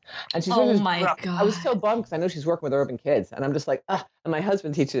of that. And she said, oh my God. I was so bummed because I know she's working with urban kids. And I'm just like, and my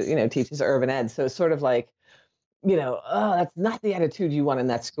husband teaches urban ed. So it's sort of like, that's not the attitude you want in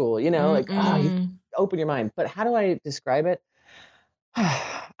that school, you open your mind. But how do I describe it?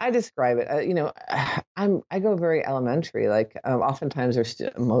 I describe it, I go very elementary. Like oftentimes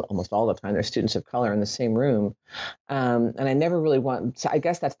almost all the time, there's students of color in the same room. And I never really so I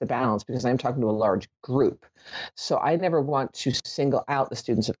guess that's the balance, because I'm talking to a large group. So I never want to single out the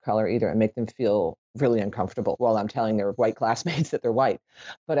students of color either and make them feel really uncomfortable while I'm telling their white classmates that they're white.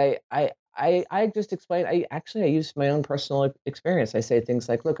 But I just explain, I use my own personal experience. I say things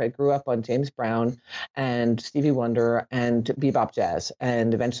like, look, I grew up on James Brown and Stevie Wonder and bebop jazz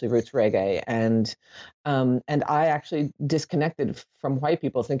and eventually roots reggae. And I actually disconnected from white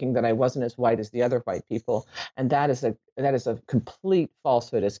people, thinking that I wasn't as white as the other white people. And that is a complete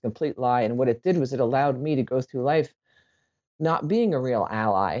falsehood. It's a complete lie. And what it did was it allowed me to go through life not being a real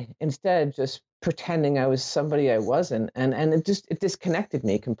ally, instead just pretending I was somebody I wasn't. And it disconnected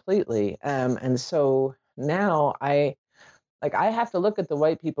me completely. And so now I have to look at the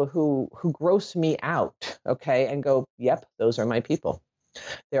white people who gross me out, okay, and go, yep, those are my people.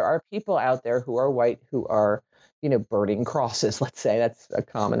 There are people out there who are white who are, burning crosses, let's say. That's a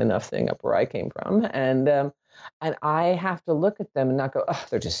common enough thing up where I came from. And I have to look at them and not go, oh,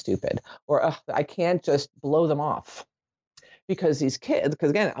 they're just stupid, or oh, I can't just blow them off. because these kids, because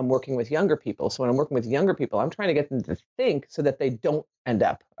again, I'm working with younger people. So when I'm working with younger people, I'm trying to get them to think so that they don't end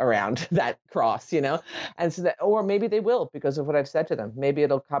up around that cross, and so that, or maybe they will because of what I've said to them. Maybe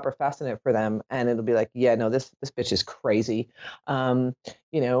it'll copper fasten it for them, and it'll be like, yeah, no, this bitch is crazy. Um,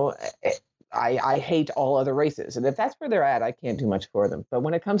 you know, I hate all other races, and if that's where they're at, I can't do much for them. But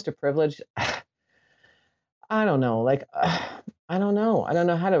when it comes to privilege, I don't know. Like, I don't know. I don't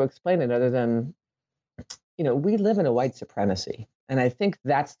know how to explain it other than, we live in a white supremacy. And I think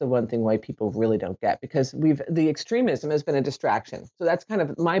that's the one thing white people really don't get, because the extremism has been a distraction. So that's kind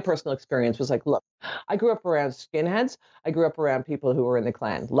of my personal experience was like, look, I grew up around skinheads. I grew up around people who were in the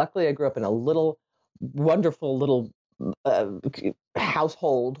Klan. Luckily, I grew up in a little, wonderful little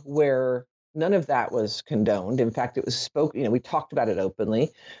household where none of that was condoned. In fact, it was spoken, we talked about it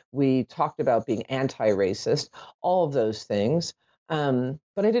openly. We talked about being anti-racist, all of those things. But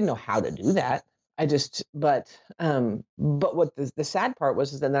I didn't know how to do that. But what the sad part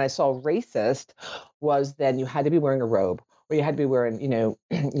was is then I saw racist was then you had to be wearing a robe, or you had to be wearing,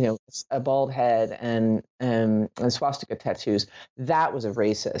 a bald head and swastika tattoos. That was a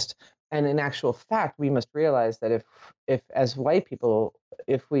racist. And in actual fact, we must realize that if as white people,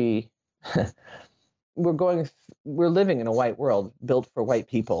 if we we're living in a white world built for white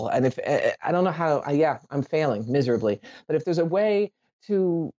people, and if I don't know how, I'm failing miserably, but if there's a way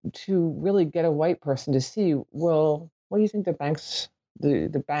to really get a white person to see, well, what do you think the banks,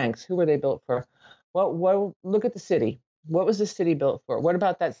 who were they built for? Well, look at the city. What was the city built for? What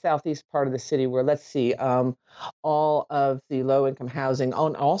about that southeast part of the city where, let's see, all of the low-income housing,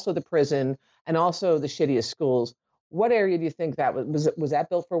 and also the prison, and also the shittiest schools? What area do you think that was that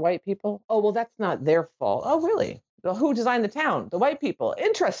built for white people? Oh, well, that's not their fault. Oh, really? Well, who designed the town? The white people.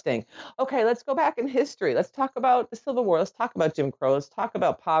 Interesting. Okay, let's go back in history. Let's talk about the Civil War. Let's talk about Jim Crow. Let's talk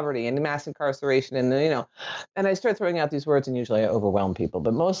about poverty and mass incarceration. And, and I start throwing out these words, and usually I overwhelm people.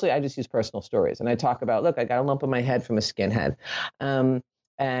 But mostly I just use personal stories. And I talk about, look, I got a lump on my head from a skinhead.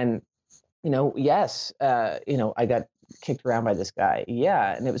 And, yes, I got kicked around by this guy.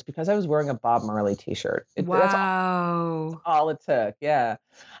 Yeah. And it was because I was wearing a Bob Marley t-shirt. Wow. That's all it took. Yeah.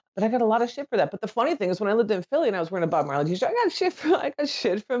 But I got a lot of shit for that. But the funny thing is, when I lived in Philly and I was wearing a Bob Marley t-shirt, I got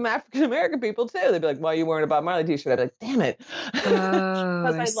shit from African American people too. They'd be like, "Why are you wearing a Bob Marley t-shirt?" I'd be like, "Damn it,"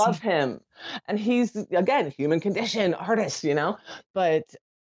 because I love him, and he's, again, human condition artist, But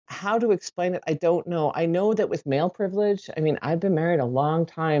how to explain it, I don't know. I know that with male privilege, I mean, I've been married a long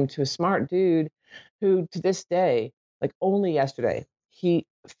time to a smart dude who, to this day, like only yesterday, he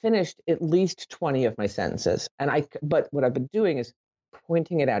finished at least 20 of my sentences, but what I've been doing is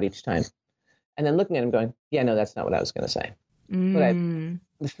pointing it out each time and then looking at him going, yeah, no, that's not what I was going to say. But I'm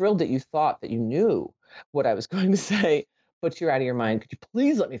thrilled that you thought that you knew what I was going to say, but you're out of your mind. Could you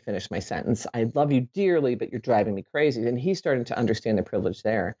please let me finish my sentence? I love you dearly, but you're driving me crazy. And he's starting to understand the privilege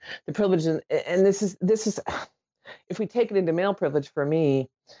there. The privilege, and this is, if we take it into male privilege, for me,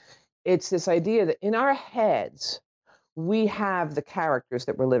 it's this idea that in our heads, we have the characters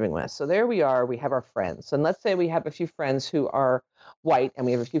that we're living with. So there we are, we have our friends. And let's say we have a few friends who are white, and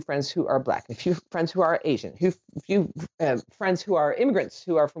we have a few friends who are black, a few friends who are Asian, a few friends who are immigrants,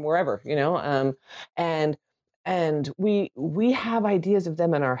 who are from wherever, and we have ideas of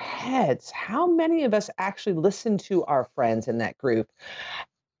them in our heads. How many of us actually listen to our friends in that group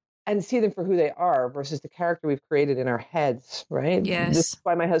and see them for who they are versus the character we've created in our heads, right? Yes. This is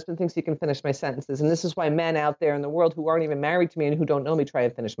why my husband thinks he can finish my sentences. And this is why men out there in the world who aren't even married to me and who don't know me try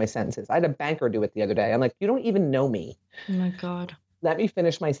and finish my sentences. I had a banker do it the other day. I'm like, you don't even know me. Oh my God. Let me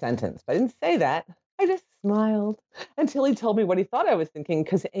finish my sentence. But I didn't say that. I just smiled until he told me what he thought I was thinking,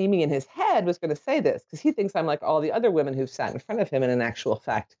 because Amy in his head was going to say this, because he thinks I'm like all the other women who've sat in front of him, and in actual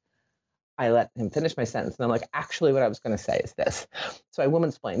fact, I let him finish my sentence, and I'm like, actually, what I was going to say is this. So I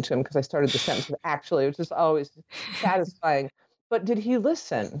woman-splained to him, because I started the sentence with actually, which is always satisfying. But did he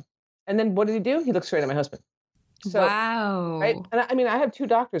listen? And then what did he do? He looked straight at my husband. So, wow. Right? And I mean, I have two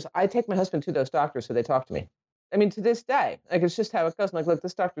doctors. I take my husband to those doctors so they talk to me. I mean, to this day, like, it's just how it goes. I'm like, look,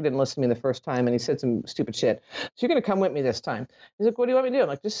 this doctor didn't listen to me the first time, and he said some stupid shit. So you're going to come with me this time. He's like, what do you want me to do? I'm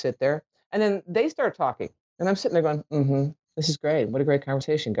like, just sit there. And then they start talking. And I'm sitting there going, this is great. What a great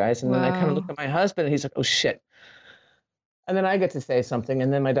conversation, guys. And then I kind of look at my husband, and he's like, oh, shit. And then I get to say something,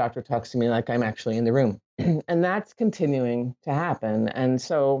 and then my doctor talks to me like I'm actually in the room. And that's continuing to happen. And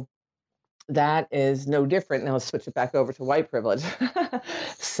so that is no different. Now let's switch it back over to white privilege.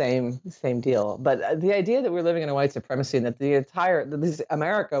 Same deal. But the idea that we're living in a white supremacy, and that this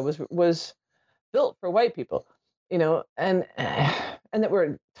America was built for white people, and that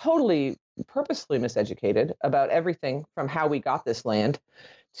we're totally purposely miseducated about everything from how we got this land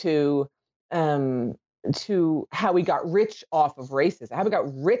to to how we got rich off of racism, how we got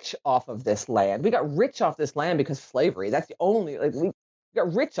rich off of this land. We got rich off this land because slavery. That's the only, like, we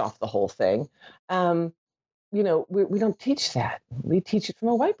got rich off the whole thing. We don't teach that. We teach it from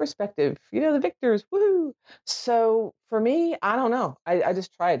a white perspective, the victors, woo. So for me, I don't know. I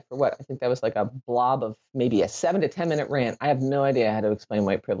just tried for what? I think that was like a blob of maybe a 7 to 10 minute rant. I have no idea how to explain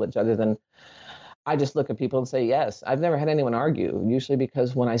white privilege other than I just look at people and say, yes. I've never had anyone argue, usually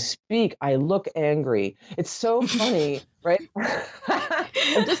because when I speak, I look angry. It's so funny, right?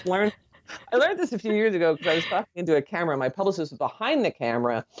 I learned this a few years ago because I was talking into a camera. My publicist was behind the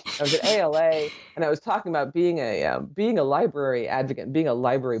camera. I was at ALA, and I was talking about being a library advocate, being a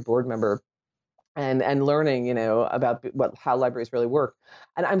library board member, and learning, about how libraries really work.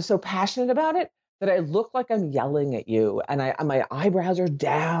 And I'm so passionate about it that I look like I'm yelling at you, and my eyebrows are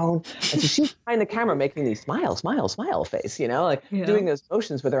down. And so she's behind the camera making these smile face, doing those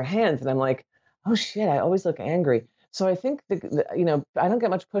motions with her hands, and I'm like, oh shit, I always look angry. So I think I don't get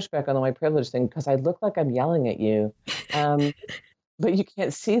much pushback on the white privilege thing because I look like I'm yelling at you, but you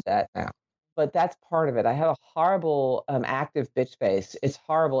can't see that now. But that's part of it. I have a horrible active bitch face. It's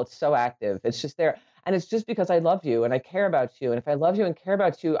horrible. It's so active. It's just there, and it's just because I love you and I care about you. And if I love you and care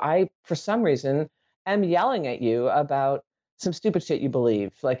about you, I, for some reason, am yelling at you about some stupid shit you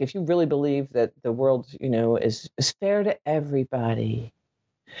believe. Like if you really believe that the world, is fair to everybody,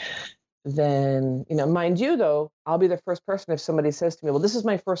 then, mind you, though, I'll be the first person if somebody says to me, well, this is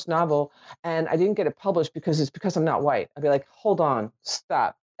my first novel and I didn't get it published because I'm not white. I'll be like, hold on,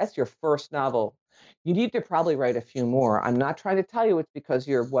 stop. That's your first novel. You need to probably write a few more. I'm not trying to tell you it's because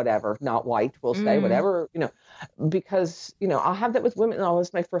you're whatever, not white, we'll say, whatever, because, I'll have that with women. Oh,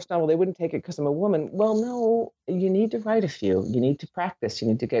 it's my first novel. They wouldn't take it because I'm a woman. Well, no, you need to write a few. You need to practice. You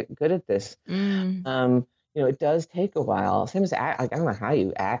need to get good at this. It does take a while. Same as act. Like, I don't know how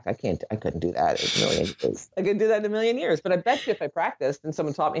you act. I couldn't do that in a million years. I couldn't do that in a million years. But I bet you if I practiced and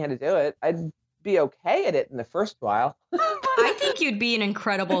someone taught me how to do it, I'd be okay at it in the first while. I think you'd be an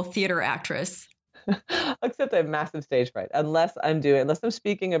incredible theater actress. Except I have massive stage fright. Unless I'm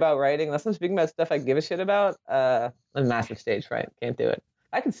speaking about writing, unless I'm speaking about stuff I give a shit about, a massive stage fright. Can't do it.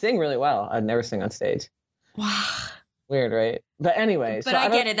 I can sing really well. I'd never sing on stage. Wow. Weird, right? But anyway. But I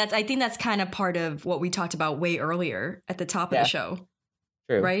get it. I think that's kind of part of what we talked about way earlier at the top of the show.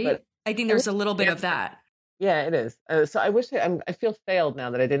 True. Right? But I think there's a little bit of that. Yeah, it is. So I wish I feel failed now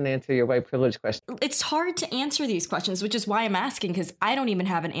that I didn't answer your white privilege question. It's hard to answer these questions, which is why I'm asking, because I don't even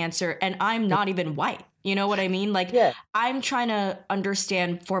have an answer and I'm not even white. You know what I mean? Like, I'm trying to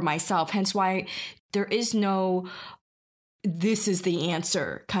understand for myself, hence why there is no, this is the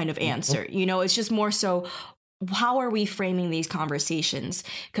answer kind of answer. It's just more so, how are we framing these conversations?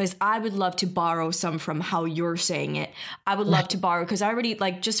 Because I would love to borrow some from how you're saying it. I would love to borrow, because I already,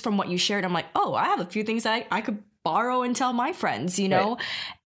 like, just from what you shared, I'm like, oh, I have a few things that I could borrow and tell my friends, Right.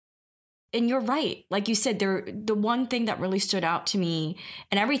 And you're right. Like you said, the one thing that really stood out to me,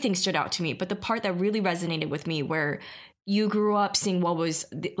 and everything stood out to me, but the part that really resonated with me, where you grew up seeing what was,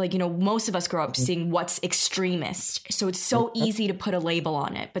 like, most of us grow up seeing what's extremist. So it's so easy to put a label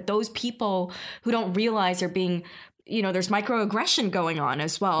on it. But those people who don't realize they're being, there's microaggression going on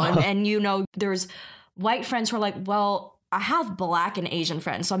as well. And there's white friends who are like, well, I have Black and Asian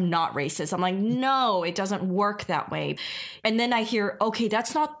friends, so I'm not racist. I'm like, no, it doesn't work that way. And then I hear, okay,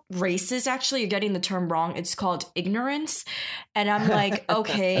 that's not racist. Actually, you're getting the term wrong. It's called ignorance. And I'm like,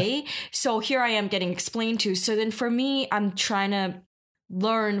 okay. So here I am getting explained to. So then for me, I'm trying to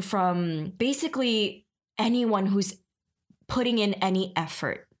learn from basically anyone who's putting in any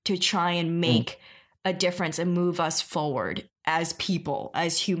effort to try and make a difference and move us forward as people,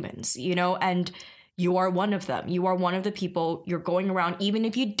 as humans, and you are one of them. You are one of the people. You're going around, even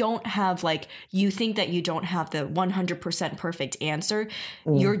if you don't have, like, you think that you don't have the 100% perfect answer,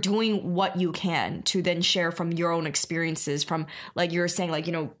 you're doing what you can to then share from your own experiences, from, like you're saying, like,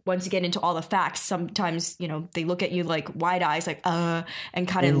 once you get into all the facts, sometimes, they look at you like wide eyes, like, and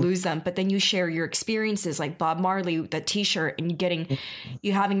kind of lose them. But then you share your experiences, like Bob Marley, the t-shirt, and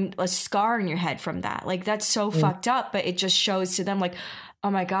you having a scar in your head from that. Like, that's so fucked up, but it just shows to them, like, oh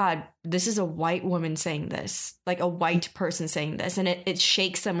my God, this is a white woman saying this, like a white person saying this. And it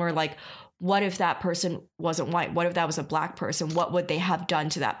shakes them. Or like, what if that person wasn't white? What if that was a Black person? What would they have done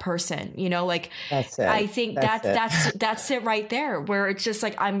to that person? Like, that's it. I think that's it right there, where it's just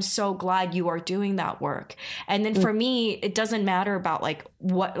like, I'm so glad you are doing that work. And then for me, it doesn't matter about like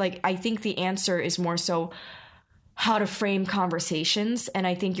what, like, I think the answer is more so how to frame conversations. And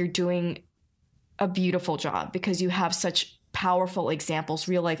I think you're doing a beautiful job, because you have such powerful examples,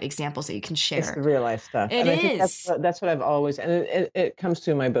 real life examples that you can share. It's the real life stuff. It and I think is. that's what I've always, and it comes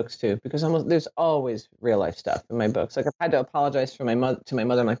through my books too, because there's always real life stuff in my books. Like I've had to apologize to my mother.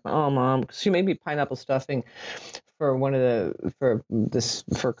 I'm like, oh, Mom, 'cause she made me pineapple stuffing for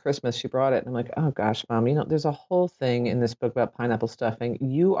for Christmas. She brought it, and I'm like, oh gosh, Mom, there's a whole thing in this book about pineapple stuffing.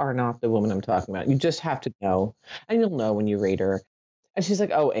 You are not the woman I'm talking about. You just have to know, and you'll know when you read her. And she's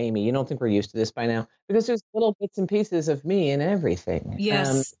like, oh, Amy, you don't think we're used to this by now? Because there's little bits and pieces of me in everything.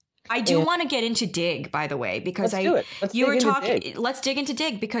 Yes. I do want to get into Dig, by the way, because let's do it. Let's dig into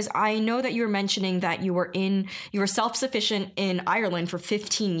Dig, because I know that you were mentioning that you were self-sufficient in Ireland for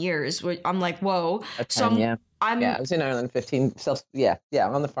 15 years. I'm like, whoa. I was in Ireland 15.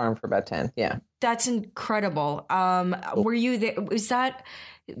 On the farm for about 10. Yeah. That's incredible. Were you there? Was that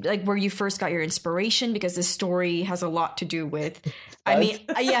like where you first got your inspiration? Because this story has a lot to do with, I mean,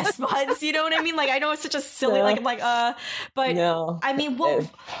 yes, buds, you know what I mean? Like, I know it's such a silly, but no. I mean,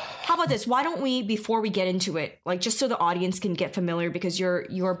 how about this? Why don't we, before we get into it, like just so the audience can get familiar, because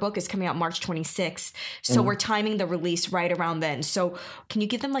your book is coming out March 26th. So we're timing the release right around then. So can you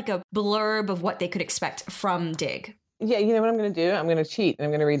give them like a blurb of what they could expect from Dig? Yeah, you know what I'm going to do? I'm going to cheat and I'm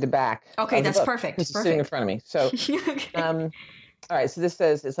going to read the back. Okay, that's perfect. It's sitting in front of me. So, all right, so this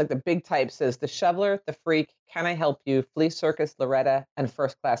says, it's like the big type says, the shoveler, the freak, can I help you, Flea Circus, Loretta, and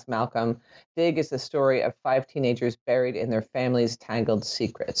First Class Malcolm. Dig is the story of 5 teenagers buried in their family's tangled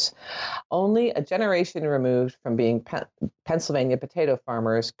secrets. Only a generation removed from being Pennsylvania potato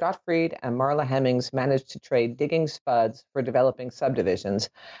farmers, Gottfried and Marla Hemmings managed to trade digging spuds for developing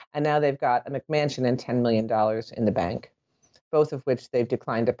subdivisions, and now they've got a McMansion and $10 million in the bank, both of which they've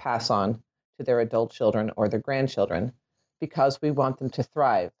declined to pass on to their adult children or their grandchildren. Because we want them to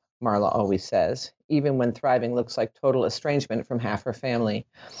thrive, Marla always says, even when thriving looks like total estrangement from half her family.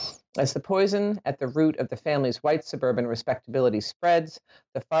 As the poison at the root of the family's white suburban respectability spreads,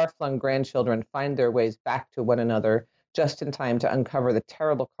 the far-flung grandchildren find their ways back to one another just in time to uncover the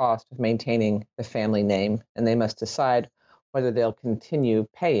terrible cost of maintaining the family name, and they must decide whether they'll continue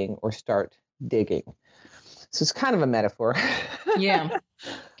paying or start digging. So it's kind of a metaphor. Yeah.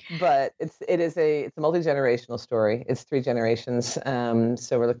 But it's a multi-generational story. It's 3 generations.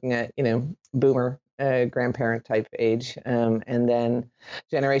 So we're looking at, boomer, grandparent type age. And then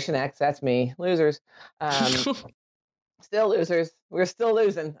Generation X, that's me, losers. Still losers. We're still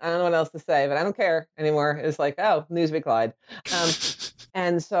losing. I don't know what else to say, but I don't care anymore. It's like, oh, Newsweek lied.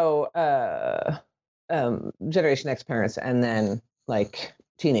 And so Generation X parents, and then like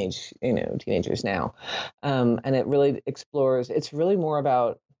teenagers now. And it really explores, it's really more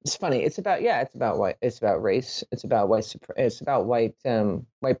about, it's funny. It's about white. It's about race. It's about white. It's about white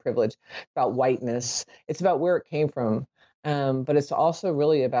privilege. It's about whiteness. It's about where it came from. But it's also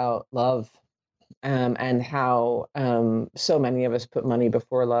really about love, and how so many of us put money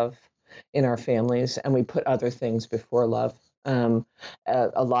before love in our families, and we put other things before love. A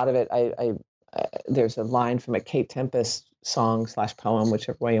lot of it, there's a line from a Kate Tempest song / poem,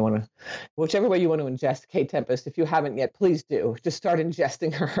 whichever way you want to ingest Kate Tempest. If you haven't yet, please do. Just start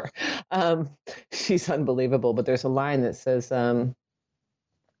ingesting her. She's unbelievable. But there's a line that says, I'm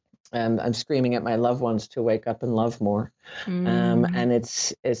screaming at my loved ones to wake up and love more. And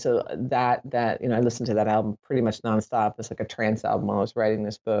it's that I listened to that album pretty much nonstop. It's like a trance album while I was writing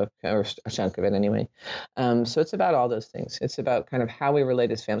this book, or a chunk of it anyway. So it's about all those things. It's about kind of how we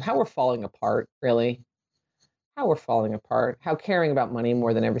relate as families, how we're falling apart, really. How we're falling apart, how caring about money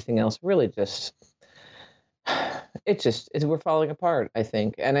more than everything else really we're falling apart, I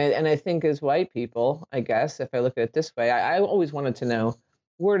think. And I think as white people, I guess, if I look at it this way, I always wanted to know,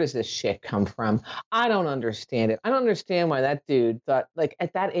 where does this shit come from? I don't understand it. I don't understand why that dude thought, like,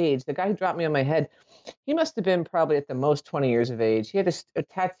 at that age, the guy who dropped me on my head, he must have been probably at the most 20 years of age. He had a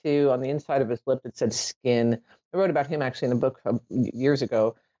tattoo on the inside of his lip that said skin. I wrote about him actually in a book years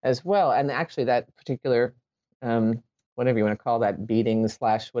ago as well. And actually that particular whatever you want to call that, beating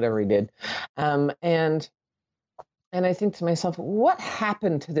 / whatever he did. And I think to myself, what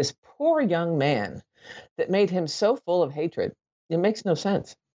happened to this poor young man that made him so full of hatred? It makes no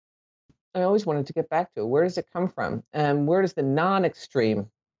sense. I always wanted to get back to it. Where does it come from? Where does the non-extreme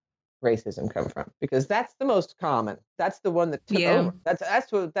racism come from? Because that's the most common. That's the one that took over.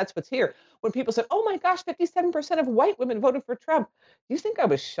 That's what's here. When people said, oh my gosh, 57% of white women voted for Trump. Do you think I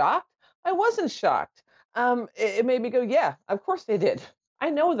was shocked? I wasn't shocked. It made me go, yeah, of course they did. I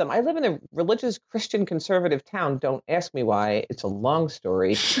know them. I live in a religious Christian conservative town. Don't ask me why. It's a long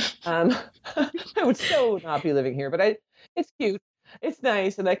story. I would so not be living here, but it's cute. It's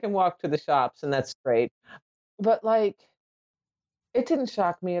nice. And I can walk to the shops, and that's great. But like, it didn't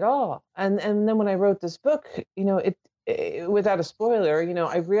shock me at all. And then when I wrote this book, without a spoiler,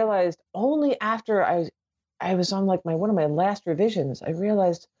 I realized only after I was on like one of my last revisions, I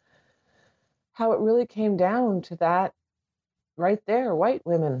realized how it really came down to that right there. White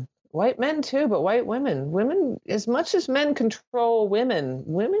women, white men too, but white women. Women, as much as men control women,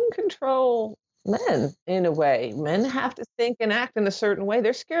 women control men in a way. Men have to think and act in a certain way.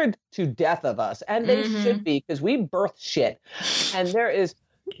 They're scared to death of us, and they should be, because we birth shit. And there is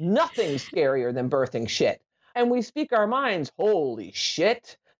nothing scarier than birthing shit. And we speak our minds. Holy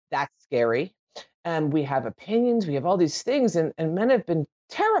shit, that's scary. And we have opinions, we have all these things, and men have been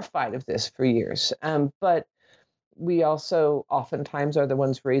terrified of this for years. But we also oftentimes are the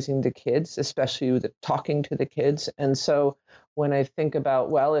ones raising the kids, especially talking to the kids. And so when I think about,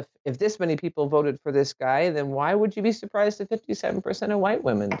 well, if this many people voted for this guy, then why would you be surprised that 57% of white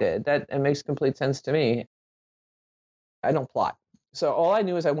women did? It makes complete sense to me. I don't plot. So all I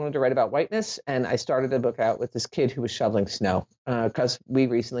knew is I wanted to write about whiteness, and I started a book out with this kid who was shoveling snow because we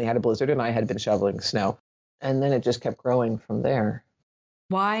recently had a blizzard and I had been shoveling snow. And then it just kept growing from there.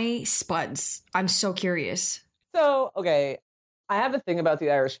 Why spuds? I'm so curious. So, okay, I have a thing about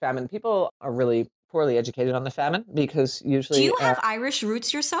the Irish famine. People are really poorly educated on the famine because usually... Do you have Irish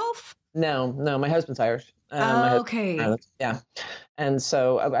roots yourself? No, my husband's Irish. Okay. Yeah. And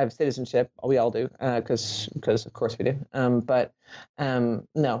so I have citizenship. We all do, because of course we do. But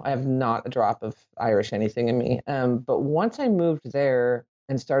no, I have not a drop of Irish anything in me. But once I moved there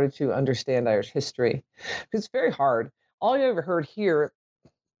and started to understand Irish history, because it's very hard. All you ever heard here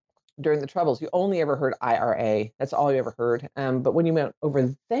during the Troubles, you only ever heard IRA. That's all you ever heard. But when you went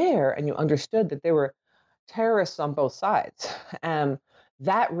over there and you understood that there were terrorists on both sides,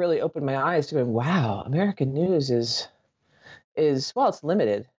 that really opened my eyes to going, wow, American news is well, it's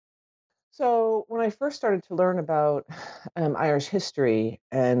limited. So when I first started to learn about Irish history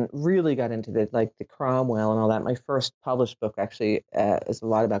and really got into the Cromwell and all that, my first published book actually is a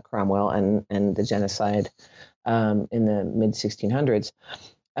lot about Cromwell and the genocide in the mid 1600s.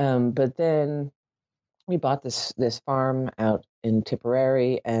 But then we bought this farm out in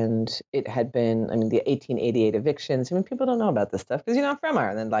Tipperary, and it had been, the 1888 evictions. People don't know about this stuff because, I'm from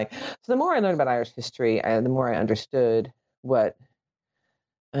Ireland. So the more I learned about Irish history, the more I understood what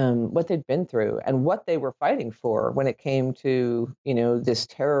they'd been through and what they were fighting for when it came to, this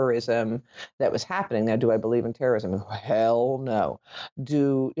terrorism that was happening. Now, do I believe in terrorism? Hell no.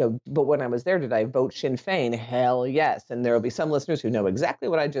 But when I was there, did I vote Sinn Féin? Hell yes. And there will be some listeners who know exactly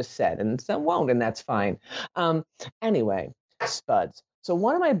what I just said, and some won't, and that's fine. Anyway, spuds. So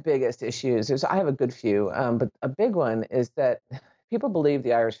one of my biggest issues is, I have a good few, but a big one is that people believe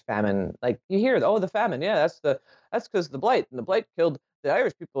the Irish famine. You hear, the famine, yeah, that's because of the Blight, and the Blight killed the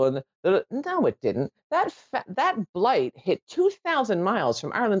Irish people. And no, it didn't. That blight hit 2,000 miles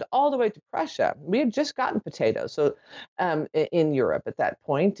from Ireland all the way to Prussia. We had just gotten potatoes, so in Europe at that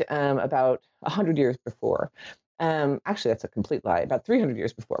point, about 100 years before. Actually, that's a complete lie. About 300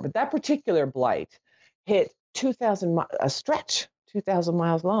 years before. But that particular blight hit 2,000 a stretch. 2,000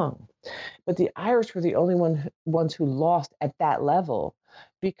 miles long. But the Irish were the only ones who lost at that level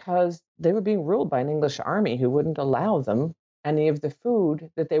because they were being ruled by an English army who wouldn't allow them any of the food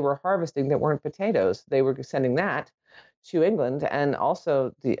that they were harvesting that weren't potatoes. They were sending that to England, and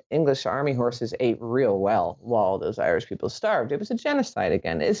also the English army horses ate real well while those Irish people starved. It was a genocide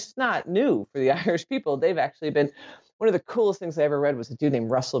again. It's not new for the Irish people. They've actually been... One of the coolest things I ever read was a dude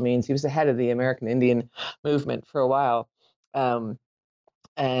named Russell Means. He was the head of the American Indian movement for a while. They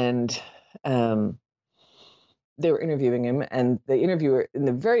were interviewing him, and the interviewer in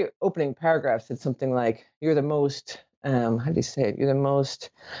the very opening paragraph said something like, "You're the most, how do you say it? You're the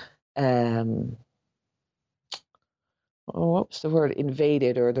most, what was the word?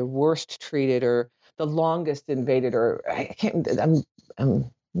 Invaded, or the worst treated, or the longest invaded, or I can't.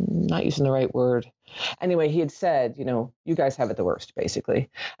 I'm not using the right word. Anyway, he had said, you guys have it the worst, basically.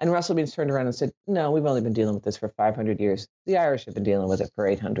 And Russell Means turned around and said, no, we've only been dealing with this for 500 years. The Irish have been dealing with it for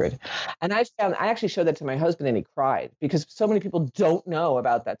 800. And I actually showed that to my husband, and he cried because so many people don't know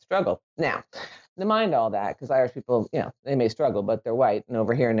about that struggle. Now, to mind all that, because Irish people, they may struggle, but they're white. And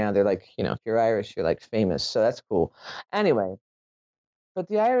over here now, they're like, if you're Irish, you're famous. So that's cool. Anyway. But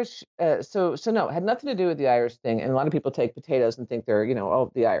the Irish, so no, it had nothing to do with the Irish thing. And a lot of people take potatoes and think they're,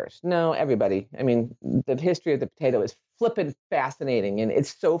 the Irish. No, everybody. The history of the potato is flippin' fascinating, and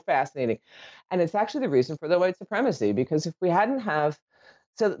it's so fascinating. And it's actually the reason for the white supremacy, because if we hadn't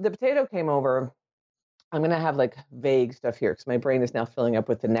so the potato came over. I'm going to have vague stuff here because my brain is now filling up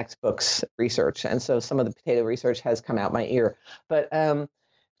with the next book's research. And so some of the potato research has come out my ear. But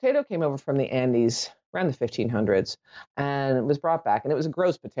potato came over from the Andes around the 1500s, and it was brought back, and it was a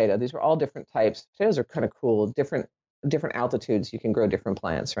gross potato. These were all different types. Potatoes are kind of cool, different different altitudes, you can grow different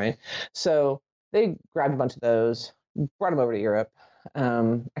plants, right? So they grabbed a bunch of those, brought them over to Europe,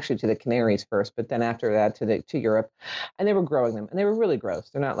 actually to the Canaries first, but then after that to Europe, and they were growing them, and they were really gross.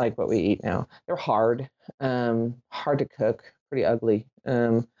 They're not like what we eat now. They're hard, hard to cook, pretty ugly.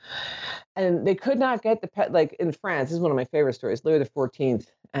 And they could not get the pet, like in France, this is one of my favorite stories, Louis XIV,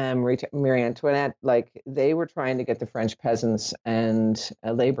 Marie Antoinette, like they were trying to get the French peasants and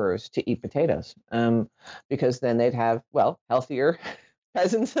laborers to eat potatoes, because then they'd have, well, healthier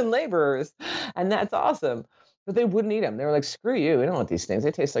peasants and laborers, and that's awesome. But they wouldn't eat them. They were like, screw you, we don't want these things.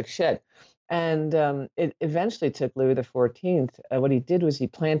 They taste like shit. And it eventually took Louis XIV. What he did was he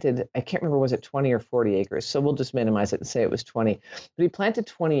planted, I can't remember, was it 20 or 40 acres? So we'll just minimize it and say it was 20. But he planted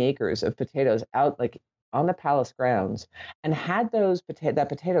 20 acres of potatoes out like on the palace grounds and had that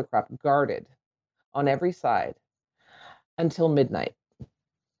potato crop guarded on every side until midnight.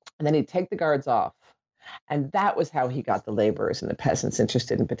 And then he'd take the guards off. And that was how he got the laborers and the peasants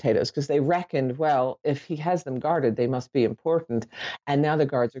interested in potatoes, because they reckoned, well, if he has them guarded, they must be important. And now the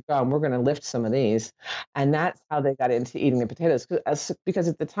guards are gone. We're going to lift some of these. And that's how they got into eating the potatoes, because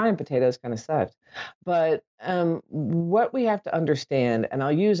at the time, potatoes kind of sucked. But what we have to understand, and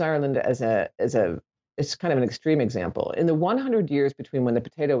I'll use Ireland as it's kind of an extreme example. In the 100 years between when the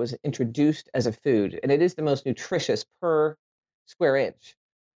potato was introduced as a food, and it is the most nutritious per square inch,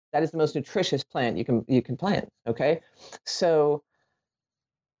 that is the most nutritious plant you can plant. Okay, so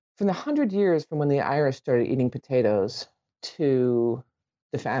from the 100 years from when the Irish started eating potatoes to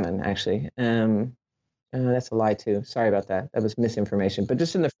the famine, actually, that's a lie too. Sorry about that. That was misinformation. But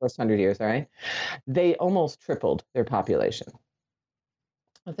just in the first 100 years, all right, they almost tripled their population.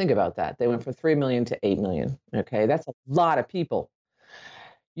 Now think about that. They went from 3 million to 8 million. Okay, that's a lot of people.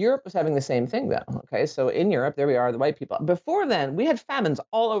 Europe was having the same thing, though. Okay, so in Europe, there we are, the white people. Before then, we had famines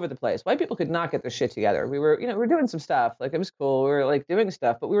all over the place. White people could not get their shit together. We were doing some stuff, like it was cool. We were like doing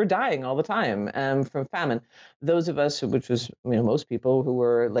stuff, but we were dying all the time from famine. Those of us, which was most people who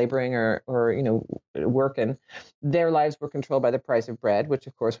were laboring or working, their lives were controlled by the price of bread, which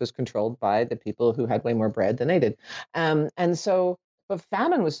of course was controlled by the people who had way more bread than they did. But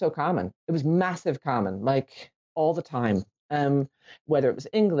famine was so common. It was massive common, like all the time. Whether it was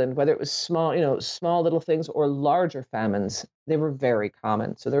England, whether it was small little things or larger famines, they were very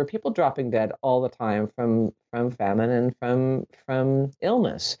common. So there were people dropping dead all the time from famine and from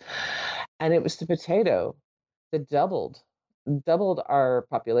illness. And it was the potato that doubled our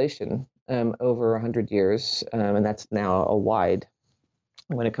population over 100 years, and that's now a wide,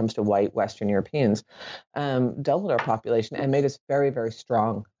 when it comes to white Western Europeans, doubled our population and made us very, very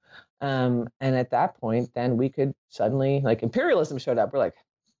strong. And at that point, then we could suddenly, like, imperialism showed up. We're like,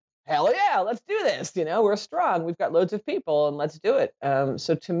 hell yeah, let's do this. We're strong. We've got loads of people and let's do it.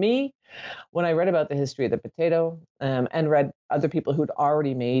 So to me, when I read about the history of the potato and read other people who'd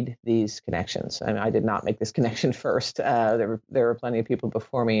already made these connections, I did not make this connection first. There were plenty of people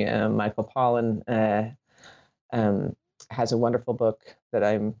before me. Michael Pollan has a wonderful book that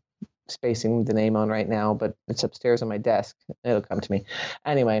I'm spacing the name on right now, but it's upstairs on my desk. It'll come to me.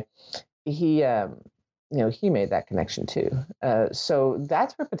 Anyway, he made that connection too. So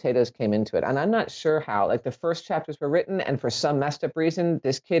that's where potatoes came into it. And I'm not sure how, like the first chapters were written, and for some messed up reason,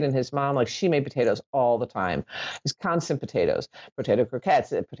 this kid and his mom, like she made potatoes all the time. It's constant potatoes, potato croquettes,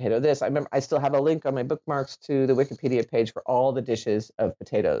 potato this. I remember I still have a link on my bookmarks to the Wikipedia page for all the dishes of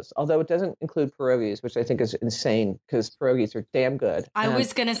potatoes, although it doesn't include pierogies, which I think is insane because pierogies are damn good. I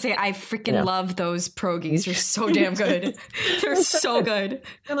was going to say, I freaking love those pierogies. They're so damn good. They're so good.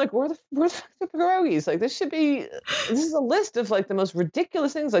 And like, where the fuck the pierogies? Like, this is a list of like the most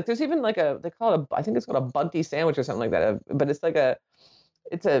ridiculous things. Like there's even like they call it I think it's called a bunty sandwich or something like that. But it's like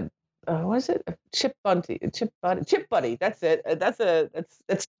what is it? A chip buddy. That's it.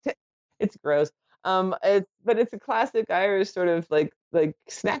 It's gross. But it's a classic Irish sort of like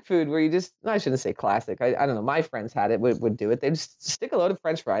snack food where you just, no, I shouldn't say classic. I don't know. My friends had it, would do it. They just stick a load of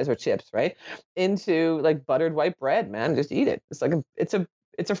French fries or chips, right, into like buttered white bread, man. Just eat it. It's like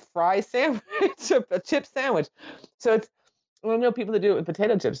it's a fry sandwich, it's a chip sandwich. So I know people that do it with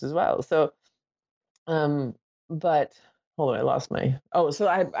potato chips as well. So, but hold on, I lost so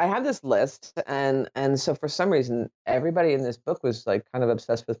I have this list, and so for some reason, everybody in this book was like kind of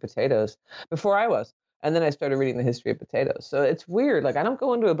obsessed with potatoes before I was. And then I started reading the history of potatoes. So it's weird. Like I don't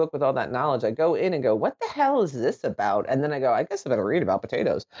go into a book with all that knowledge. I go in and go, what the hell is this about? And then I go, I guess I better read about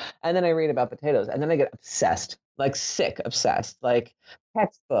potatoes. And then I read about potatoes. And then I get obsessed, like sick obsessed, like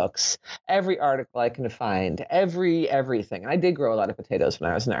textbooks, every article I can find, everything. And I did grow a lot of potatoes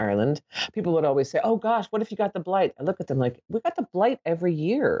when I was in Ireland. People would always say, oh gosh, what if you got the blight? I look at them like, we got the blight every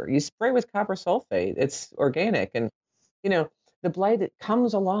year. You spray with copper sulfate. It's organic. And the blight, it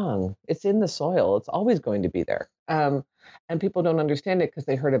comes along. It's in the soil. It's always going to be there. And people don't understand it because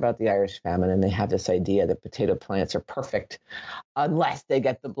they heard about the Irish famine and they have this idea that potato plants are perfect unless they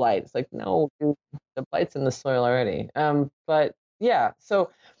get the blight. It's like, no, dude, the blight's in the soil already. But yeah,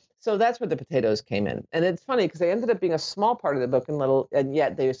 so that's where the potatoes came in. And it's funny because they ended up being a small part of the book and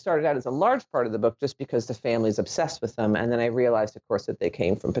yet they started out as a large part of the book just because the family's obsessed with them. And then I realized, of course, that they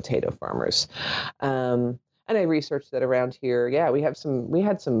came from potato farmers. And I researched that around here. Yeah, we had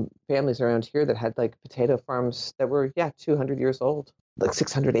some families around here that had like potato farms that were 200 years old, like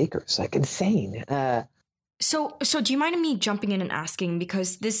 600 acres, like insane. So do you mind me jumping in and asking,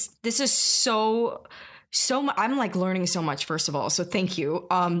 because this is so I'm like learning so much, first of all. So thank you,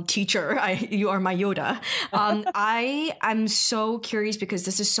 teacher. You are my Yoda. I'm so curious because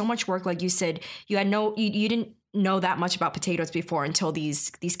this is so much work. Like you said, you didn't know that much about potatoes before until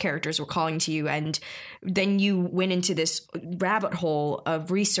these characters were calling to you, and then you went into this rabbit hole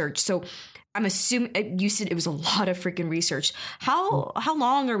of research. So I'm assuming you said it was a lot of freaking research. How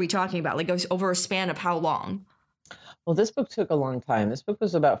long are we talking about? Like over a span of how long? Well, this book took a long time. This book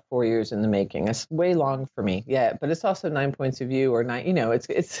was about 4 years in the making. It's way long for me. Yeah, but it's also 9 points of view or nine, it's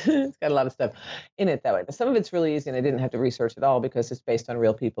it's got a lot of stuff in it that way. Some of it's really easy and I didn't have to research at all because it's based on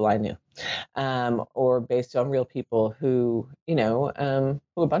real people I knew. Or based on real people who a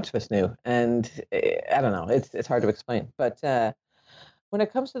bunch of us knew. And I don't know, it's hard to explain. But when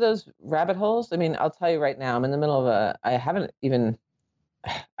it comes to those rabbit holes, I mean, I'll tell you right now, I'm in the middle of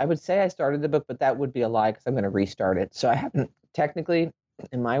I would say I started the book, but that would be a lie because I'm going to restart it. So I haven't technically,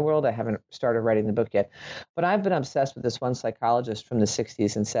 in my world, I haven't started writing the book yet. But I've been obsessed with this one psychologist from the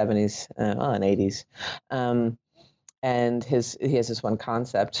 60s and 70s, and 80s. And he has this one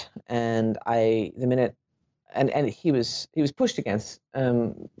concept. And and he was pushed against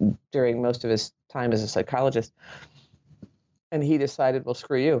during most of his time as a psychologist. And he decided, well,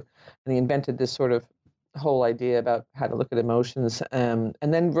 screw you. And he invented this sort of whole idea about how to look at emotions, and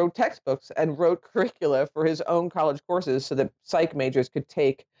then wrote textbooks and wrote curricula for his own college courses so that psych majors could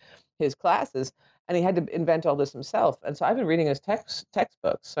take his classes. And he had to invent all this himself. And so I've been reading his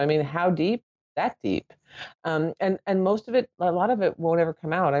textbooks. So I mean, how deep? That deep. And most of it, a lot of it won't ever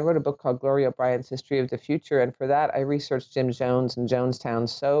come out. I wrote a book called Gloria O'Brien's History of the Future. And for that, I researched Jim Jones and Jonestown.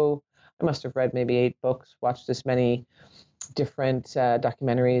 So I must have read maybe 8 books, watched this many different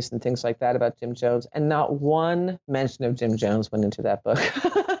documentaries and things like that about Jim Jones, and not one mention of Jim Jones went into that book.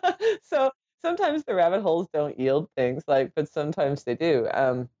 So sometimes the rabbit holes don't yield things, but sometimes they do.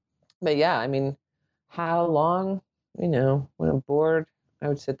 But yeah, I mean, how long? When I'm bored, I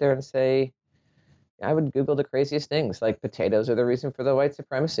would sit there and say, I would Google the craziest things, like potatoes are the reason for the white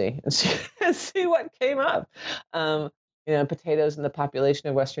supremacy, and see what came up. Potatoes in the population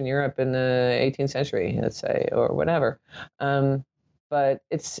of Western Europe in the 18th century, let's say, or whatever. But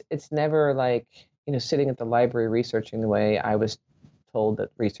it's never like, sitting at the library researching the way I was told that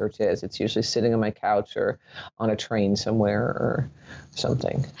research is. It's usually sitting on my couch or on a train somewhere or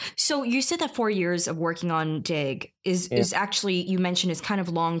something. So you said that 4 years of working on Dig is actually, you mentioned, is kind of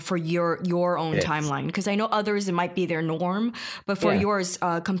long for your own timeline, because I know others, it might be their norm, but for yours,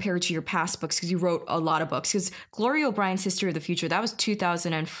 compared to your past books, because you wrote a lot of books, because Gloria O'Brien's History of the Future, that was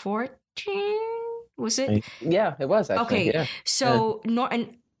 2014, was it? Yeah, it was actually. Okay, so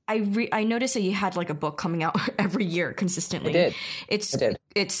and I noticed that you had like a book coming out every year consistently. I did.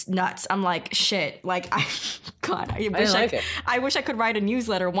 It's nuts. I'm like, shit. Like, I wish I could write a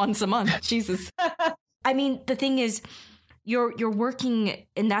newsletter once a month. Jesus. I mean, the thing is, you're working,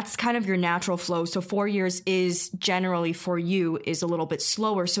 and that's kind of your natural flow. So 4 years is generally for you is a little bit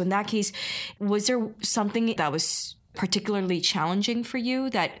slower. So in that case, was there something that was particularly challenging for you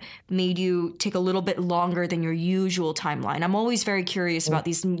that made you take a little bit longer than your usual timeline? I'm always very curious about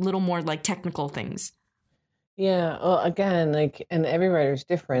these little more like technical things. Yeah. Well, again, and every writer's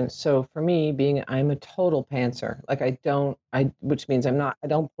different. So for me, I'm a total pantser. Which means I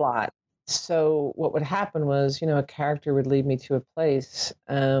don't plot. So what would happen was, a character would lead me to a place,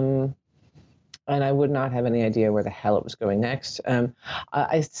 and I would not have any idea where the hell it was going next.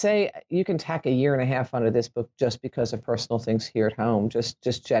 I say you can tack 1.5 years onto this book just because of personal things here at home.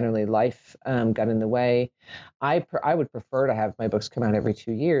 Just generally life got in the way. I would prefer to have my books come out every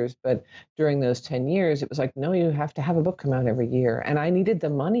 2 years, but during those 10 years, it was like, no, you have to have a book come out every year. And I needed the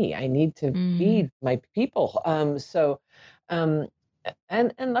money. I need to feed my people.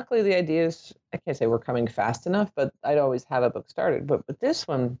 And luckily the ideas, I can't say were coming fast enough, but I'd always have a book started. But with this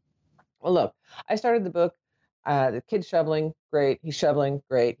one, well, look, I started the book The kid's shoveling, great. He's shoveling,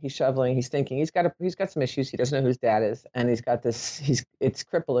 great. He's shoveling. He's thinking. He's got some issues. He doesn't know who his dad is, and he's got this. It's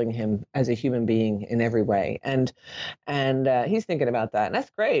crippling him as a human being in every way, and he's thinking about that, and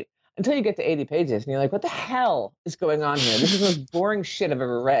that's great. Until you get to 80 pages, and you're like, what the hell is going on here? This is the most boring shit I've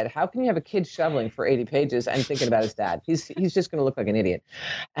ever read. How can you have a kid shoveling for 80 pages and thinking about his dad? He's just going to look like an idiot,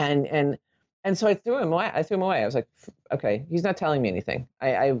 and so I threw him away. I was like, okay, he's not telling me anything.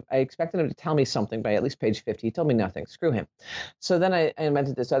 I expected him to tell me something by at least page 50. He told me nothing. Screw him. So then I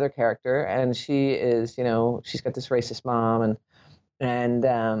invented this other character, and she is, she's got this racist mom, and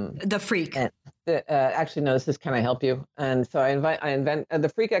the freak. And actually, no, this is Can I Help You? And so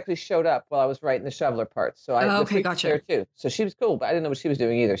the freak actually showed up while I was writing the shoveler part. So the freak was there too. So she was cool, but I didn't know what she was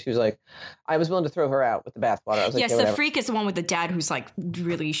doing either. She was like, I was willing to throw her out with the bathwater. I was like, yes, the freak is the one with the dad who's like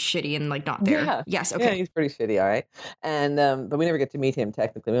really shitty and like not there. Yeah. Yes, okay. Yeah, he's pretty shitty, all right. And but we never get to meet him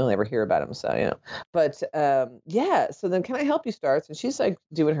technically. We only ever hear about him, so But yeah, so then Can I Help You starts, and she's like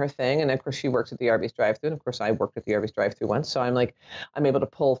doing her thing, and of course she works at the Arby's drive-thru, and of course I worked at the Arby's drive-thru once, so I'm able to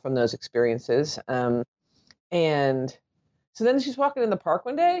pull from those experiences. And so then she's walking in the park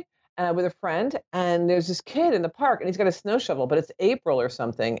one day with a friend, and there's this kid in the park, and he's got a snow shovel, but it's April or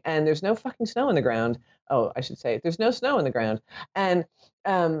something, and there's no fucking snow in the ground. Oh, I should say, there's no snow in the ground, and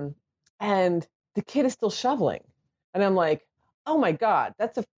the kid is still shoveling, and I'm like, oh my God,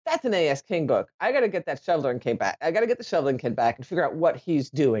 that's an A.S. King book. I got to get that shoveling kid back. I got to get the shoveling kid back and figure out what he's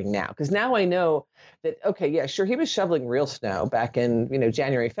doing now, because now I know that okay, yeah, sure, he was shoveling real snow back in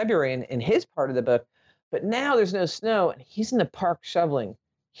January, February in his part of the book. But now there's no snow, and he's in the park shoveling.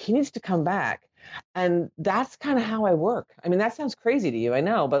 He needs to come back. And that's kind of how I work. I mean, that sounds crazy to you, I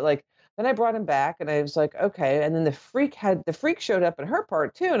know. But then I brought him back, and I was like, okay. And then the freak showed up in her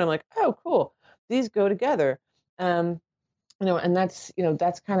part too. And I'm like, oh, cool. These go together. And that's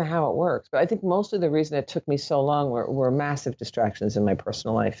kind of how it works. But I think mostly the reason it took me so long were massive distractions in my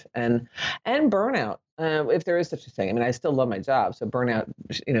personal life and burnout. If there is such a thing. I mean, I still love my job. So burnout,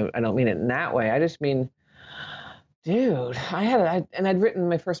 I don't mean it in that way. I just mean, dude, I'd written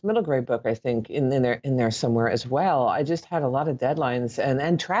my first middle grade book, I think, in there somewhere as well. I just had a lot of deadlines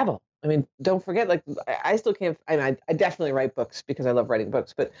and travel. I mean, don't forget, I still can't. I definitely write books because I love writing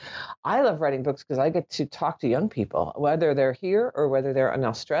books, but I love writing books because I get to talk to young people, whether they're here or whether they're in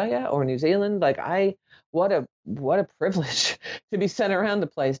Australia or New Zealand. What a privilege to be sent around the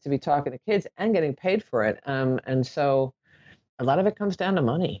place to be talking to kids and getting paid for it. And so a lot of it comes down to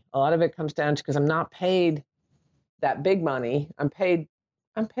money. A lot of it comes down to, because I'm not paid that big money. I'm paid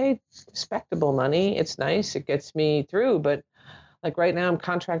respectable money. It's nice. It gets me through. But right now I'm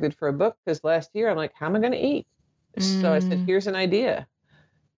contracted for a book because last year I'm like, how am I going to eat? So I said, here's an idea.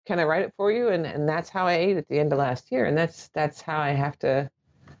 Can I write it for you? And that's how I ate at the end of last year. And that's how I have to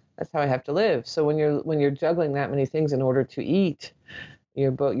live. So when you're juggling that many things in order to eat,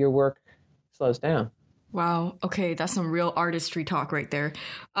 your work slows down. Wow. Okay. That's some real artistry talk right there.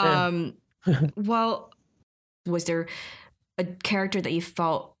 Well, was there a character that you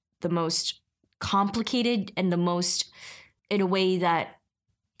felt the most complicated and the most, in a way that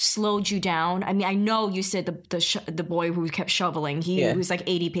slowed you down? I mean, I know you said the boy who kept shoveling, he was like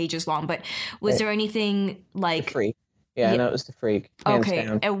 80 pages long, but was there anything like the freak? Yeah, no, it was the freak. Okay,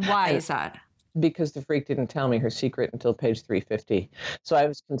 down. And why is that? Because the freak didn't tell me her secret until page 350. So I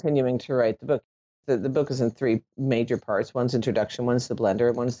was continuing to write the book. The book is in three major parts. One's introduction, one's the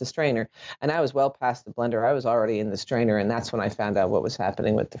blender, one's the strainer. And I was well past the blender. I was already in the strainer, and that's when I found out what was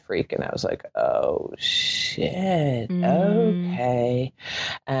happening with the freak. And I was like, oh, shit, okay.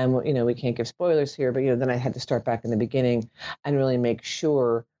 We can't give spoilers here, but, then I had to start back in the beginning and really make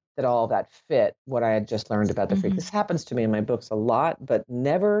sure that all that fit what I had just learned about the freak. This happens to me in my books a lot, but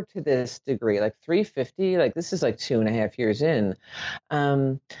never to this degree. 350, this is 2.5 years in.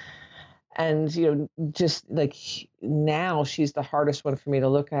 And, just now she's the hardest one for me to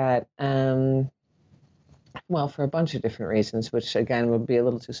look at. Well, for a bunch of different reasons, which again would be a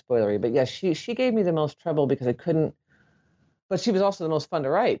little too spoilery. But yes, she gave me the most trouble because I couldn't. But she was also the most fun to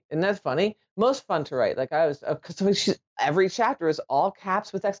write. Isn't that funny? Most fun to write. Every chapter is all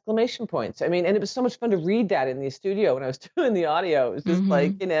caps with exclamation points. I mean, and it was so much fun to read that in the studio when I was doing the audio. It was just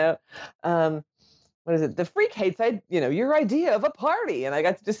what is it? The freak hates, your idea of a party. And I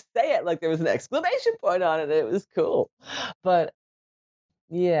got to just say it like there was an exclamation point on it. It was cool. But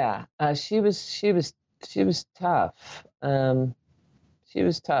yeah, she was tough. She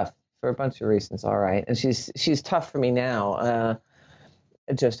was tough for a bunch of reasons. All right. And she's tough for me now.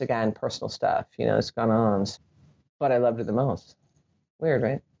 Just again, personal stuff, it's gone on, but I loved her the most. Weird,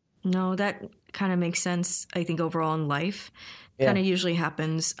 right? No, that kind of makes sense. I think overall in life kind of usually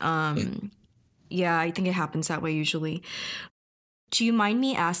happens. Yeah, I think it happens that way usually. Do you mind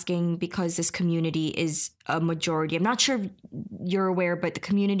me asking, because this community is a majority, I'm not sure if you're aware, but the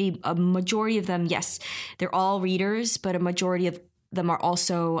community, a majority of them, yes, they're all readers, but a majority of them are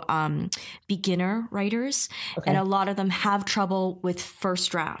also beginner writers. Okay. And a lot of them have trouble with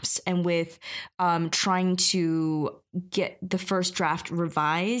first drafts and with trying to get the first draft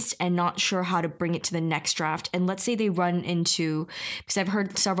revised and not sure how to bring it to the next draft. And let's say they run into, because I've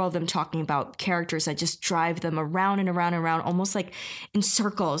heard several of them talking about characters that just drive them around and around and around, almost like in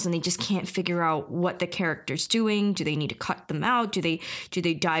circles, and they just can't figure out what the character's doing. Do they need to cut them out? Do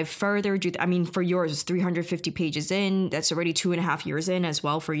they dive further? I mean, for yours, it's 350 pages in. That's already 2.5 years in as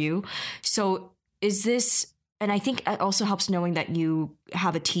well for you. So is this, and I think it also helps knowing that you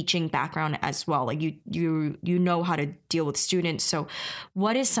have a teaching background as well. Like you know how to deal with students. So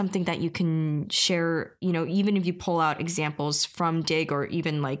what is something that you can share, even if you pull out examples from Dig, or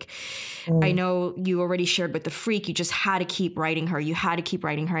even like, I know you already shared with The Freak, you just had to keep writing her. You had to keep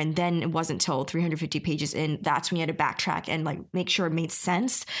writing her. And then it wasn't till 350 pages in, that's when you had to backtrack and like make sure it made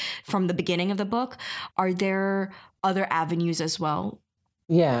sense from the beginning of the book. Are there other avenues as well?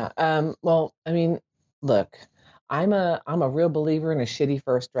 Yeah. Well, I mean, look, I'm a real believer in a shitty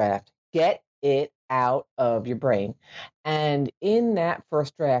first draft. Get it out of your brain. And in that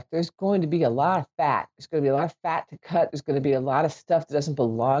first draft, there's going to be a lot of fat. There's going to be a lot of fat to cut. There's going to be a lot of stuff that doesn't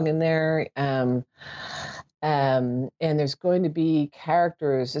belong in there. And there's going to be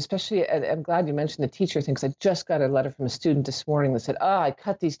characters, especially, I'm glad you mentioned the teacher thing, because I just got a letter from a student this morning that said, oh, I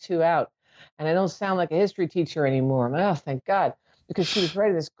cut these two out and I don't sound like a history teacher anymore. I'm like, oh, thank God. Because she was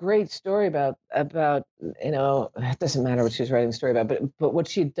writing this great story about it doesn't matter what she was writing the story about, but what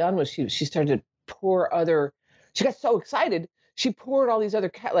she had done was she started to she got so excited, she poured all these other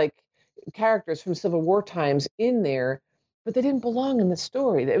characters from Civil War times in there, but they didn't belong in the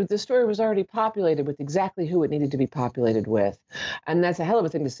story. The story was already populated with exactly who it needed to be populated with. And that's a hell of a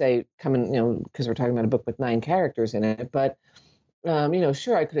thing to say coming, because we're talking about a book with 9 characters in it, but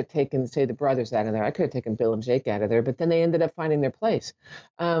sure, I could have taken, say, the brothers out of there. I could have taken Bill and Jake out of there, but then they ended up finding their place.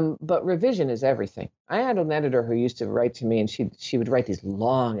 But revision is everything. I had an editor who used to write to me, and she would write these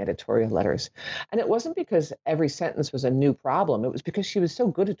long editorial letters. And it wasn't because every sentence was a new problem. It was because she was so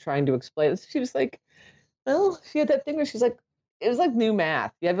good at trying to explain it. She was like, well, she had that thing where she's like, it was like new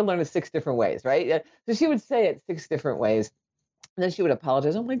math. You had to learn it 6 different ways, right? So she would say it 6 different ways. And then she would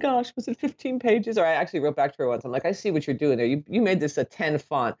apologize. Oh my gosh, was it 15 pages? Or I actually wrote back to her once. I'm like, I see what you're doing there. You made this a 10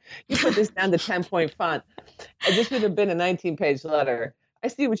 font. You put this down to 10-point font. And this would have been a 19-page letter. I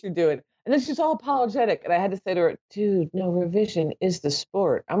see what you're doing. And then she's all apologetic. And I had to say to her, dude, no, revision is the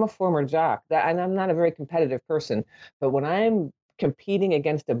sport. I'm a former jock, and I'm not a very competitive person. But when I'm competing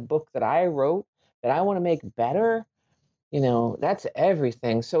against a book that I wrote that I want to make better, that's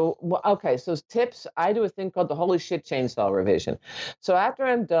everything. So, okay, so tips, I do a thing called the holy shit chainsaw revision. So after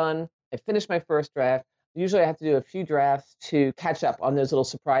I'm done, I finish my first draft. Usually I have to do a few drafts to catch up on those little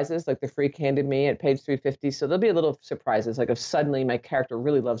surprises, like The Freak handed me at page 350. So there'll be a little surprises, like if suddenly my character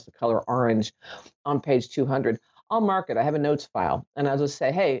really loves the color orange on page 200, I'll mark it. I have a notes file, and I'll just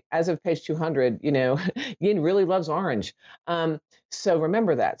say, hey, as of page 200, Yin really loves orange. So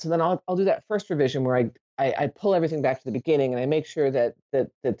remember that. So then I'll do that first revision where I pull everything back to the beginning, and I make sure that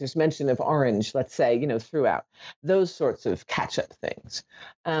there's mention of orange, let's say, throughout. Those sorts of catch-up things.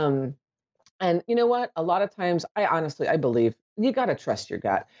 And you know what? A lot of times, I believe you got to trust your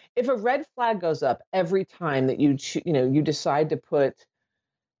gut. If a red flag goes up every time that you decide to put,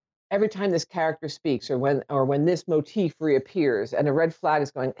 every time this character speaks, or when this motif reappears, and a red flag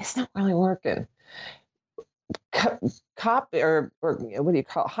is going, it's not really working. Copy or what do you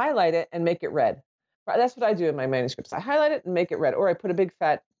call it? Highlight it and make it red. That's what I do in my manuscripts. I highlight it and make it red, or I put a big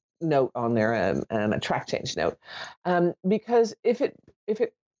fat note on there, and a track change note. Because if it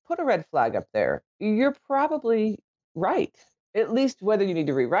put a red flag up there, you're probably right. At least whether you need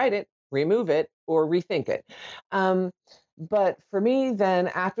to rewrite it, remove it, or rethink it. But for me, then,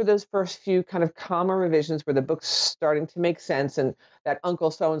 after those first few kind of calmer revisions where the book's starting to make sense, and that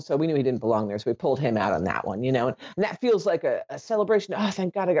Uncle so-and-so, we knew he didn't belong there, so we pulled him out on that one, and that feels like a celebration. Oh,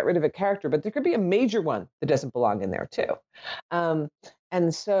 thank God I got rid of a character. But there could be a major one that doesn't belong in there too.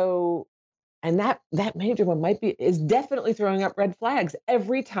 And that major one is definitely throwing up red flags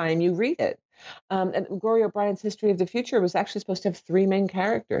every time you read it. And Gloria O'Brien's History of the Future was actually supposed to have 3 main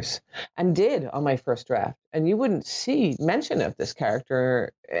characters, and did on my first draft. And you wouldn't see mention of this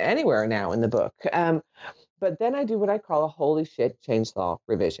character anywhere now in the book. But then I do what I call a holy shit chainsaw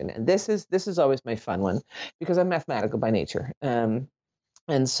revision. And this is always my fun one, because I'm mathematical by nature.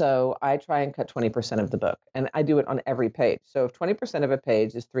 And so I try and cut 20% of the book, and I do it on every page. So if 20% of a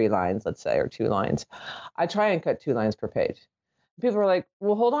page is 3 lines, let's say, or 2 lines, I try and cut 2 lines per page. People are like,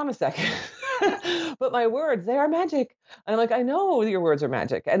 well, hold on a second. But my words, they are magic. And I'm like, I know your words are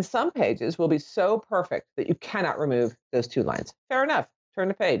magic. And some pages will be so perfect that you cannot remove those 2 lines. Fair enough. Turn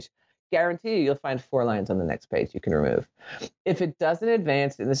the page. Guarantee you'll find 4 lines on the next page you can remove. If it doesn't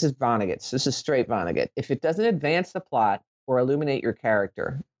advance, and this is Vonnegut, so this is straight Vonnegut, if it doesn't advance the plot or illuminate your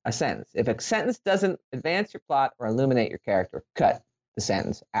character, a sentence. If a sentence doesn't advance your plot or illuminate your character, cut the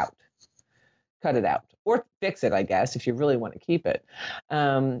sentence out. Cut it out or fix it, I guess, if you really want to keep it.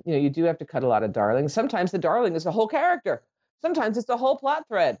 You do have to cut a lot of darlings. Sometimes the darling is the whole character. Sometimes it's the whole plot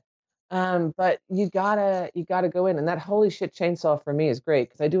thread. But you gotta go in, and that holy shit chainsaw for me is great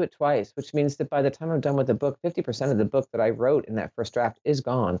because I do it twice, which means that by the time I'm done with the book, 50% of the book that I wrote in that first draft is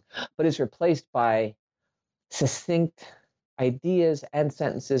gone, but it's replaced by succinct ideas and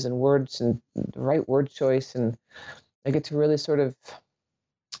sentences and words and the right word choice, and I get to really sort of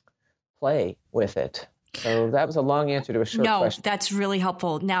play with it. So that was a long answer to a short question. No, that's really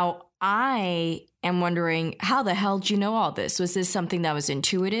helpful. Now, I am wondering, how the hell did you know all this? Was this something that was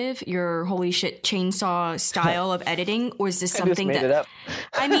intuitive, your holy shit chainsaw style of editing? Or is this something I just made it up.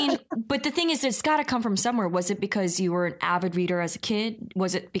 I mean, but the thing is, it's got to come from somewhere. Was it because you were an avid reader as a kid?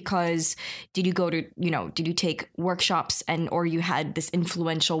 Was it because, did you take workshops or you had this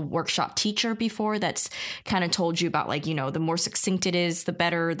influential workshop teacher before that's kind of told you about the more succinct it is, the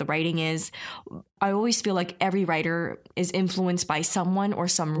better the writing is? I always feel like every writer is influenced by someone or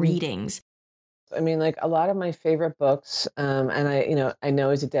some readings. I mean, like a lot of my favorite books, and I know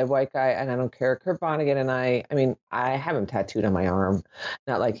he's a dead white guy, and I don't care. Kurt Vonnegut and I mean, I have him tattooed on my arm,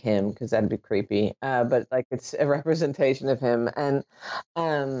 not like him because that'd be creepy. But like it's a representation of him, and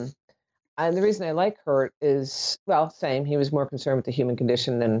the reason I like Kurt is, well, same. He was more concerned with the human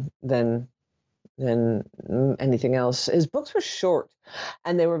condition than anything else. His books were short,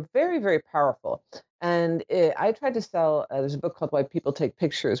 and they were very, very powerful. And I tried to sell, there's a book called Why People Take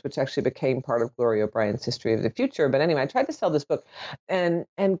Pictures, which actually became part of Gloria O'Brien's History of the Future. But anyway, I tried to sell this book, and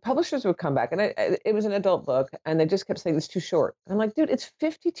publishers would come back, and it was an adult book, and they just kept saying, it's too short. I'm like, dude, it's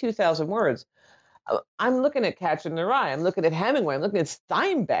 52,000 words. I'm looking at Catcher in the Rye. I'm looking at Hemingway. I'm looking at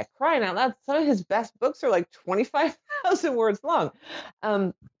Steinbeck. Crying out loud. Some of his best books are like 25,000 words long.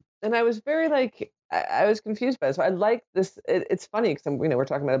 And I was very I was confused by it. So I like this. It's funny because we're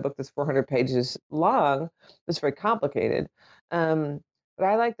talking about a book that's 400 pages long. It's very complicated. But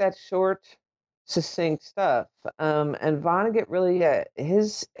I like that short, succinct stuff. And Vonnegut really,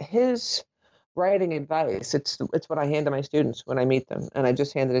 his writing advice, it's what I hand to my students when I meet them. And I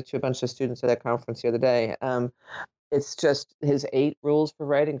just handed it to a bunch of students at that conference the other day. It's just his 8 rules for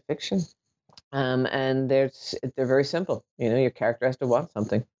writing fiction. And they're very simple. Your character has to want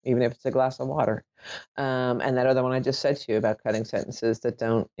something, even if it's a glass of water. And that other one I just said to you about cutting sentences that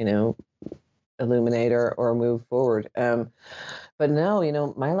don't, illuminate or move forward. But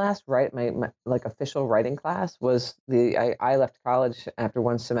no, my last my official writing class was I left college after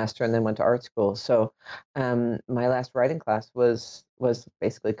one semester and then went to art school. So my last writing class was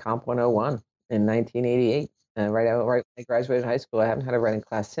basically Comp 101 in 1988. Right when I graduated high school. I haven't had a writing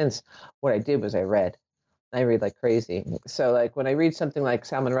class since. What I did was I read like crazy. So like when I read something like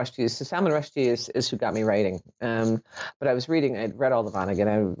Salman Rushdie, Salman Rushdie is who got me writing. But I'd read all the Vonnegut.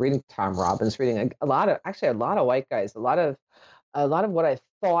 I was reading Tom Robbins, reading a lot of white guys, a lot of what I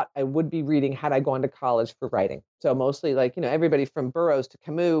thought I would be reading had I gone to college for writing. So mostly everybody from Burroughs to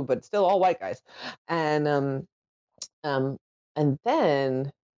Camus, but still all white guys. And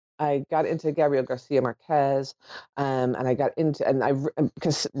then I got into Gabriel Garcia Marquez, and I got into,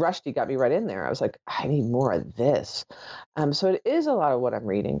 because Rushdie got me right in there. I was like, I need more of this. So it is a lot of what I'm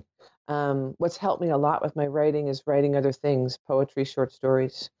reading. What's helped me a lot with my writing is writing other things, poetry, short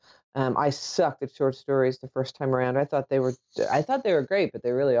stories. I sucked at short stories the first time around. I thought they were great, but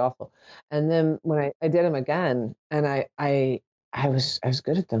they're really awful. And then when I did them again, and I was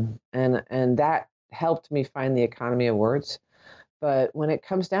good at them, and that helped me find the economy of words. But when it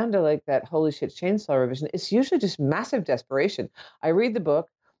comes down to that holy shit chainsaw revision, it's usually just massive desperation. I read the book,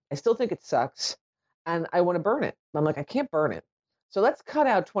 I still think it sucks, and I want to burn it. I'm like, I can't burn it. So let's cut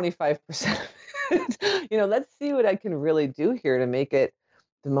out 25% of it. Let's see what I can really do here to make it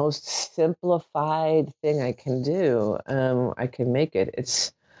the most simplified thing I can do. I can make it.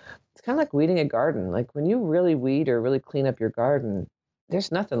 It's kind of like weeding a garden. Like when you really weed or really clean up your garden,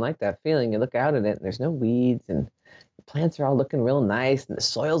 there's nothing like that feeling. You look out at it and there's no weeds and the plants are all looking real nice and the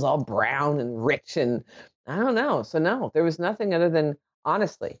soil's all brown and rich and I don't know. So no, there was nothing other than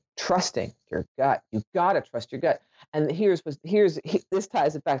honestly, trusting your gut. You got to trust your gut. And this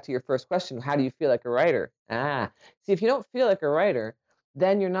ties it back to your first question. How do you feel like a writer? See, if you don't feel like a writer,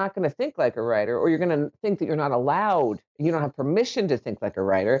 then you're not going to think like a writer, or you're going to think that you're not allowed. You don't have permission to think like a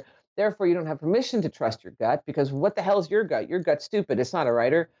writer. Therefore, you don't have permission to trust your gut, because what the hell is your gut? Your gut's stupid. It's not a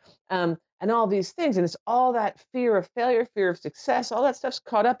writer. And all these things. And it's all that fear of failure, fear of success, all that stuff's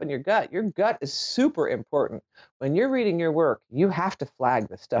caught up in your gut. Your gut is super important. When you're reading your work, you have to flag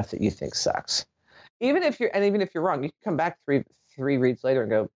the stuff that you think sucks. Even if you're wrong, you can come back three reads later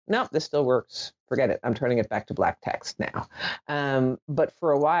and go, no, this still works. Forget it. I'm turning it back to black text now. But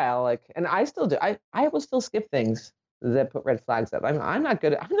for a while, and I still do. I will still skip things that put red flags up. I'm not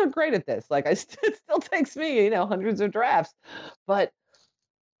good. I'm not great at this. It still takes me, hundreds of drafts. But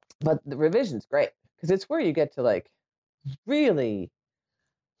the revision's great, because it's where you get to really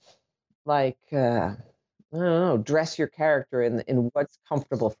I don't know, dress your character in what's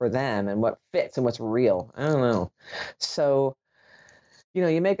comfortable for them and what fits and what's real. I don't know. So,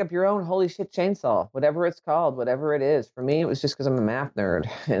 you make up your own holy shit chainsaw, whatever it's called, whatever it is. For me, it was just because I'm a math nerd,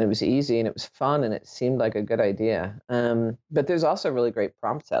 and it was easy and it was fun and it seemed like a good idea. But there's also really great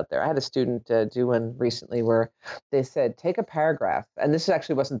prompts out there. I had a student do one recently where they said, take a paragraph, and this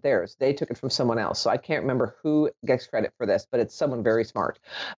actually wasn't theirs. They took it from someone else. So I can't remember who gets credit for this, but it's someone very smart.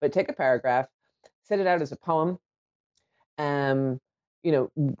 But take a paragraph, set it out as a poem,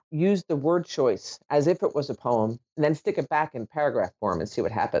 use the word choice as if it was a poem, and then stick it back in paragraph form and see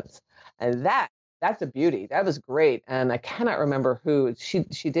what happens. And that's a beauty. That was great. And I cannot remember who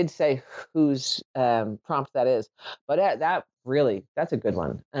she did say whose prompt that is, but that's a good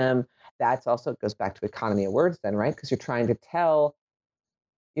one. That's also goes back to economy of words then, right? Because you're trying to tell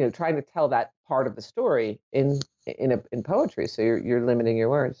that part of the story in poetry. So you're limiting your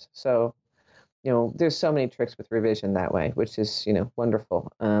words. So there's so many tricks with revision that way, which is,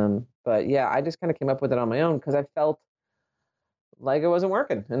 wonderful. But yeah, I just kind of came up with it on my own because I felt like it wasn't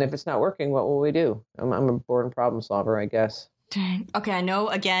working. And if it's not working, what will we do? I'm a born problem solver, I guess. Dang. Okay, I know,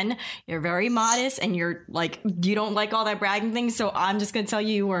 again, you're very modest and you're you don't like all that bragging thing. So I'm just going to tell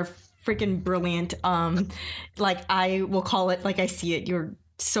you are freaking brilliant. I will call it like I see it. You're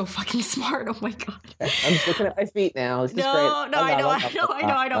so fucking smart. Oh my God. I'm just looking at my feet now. This is great.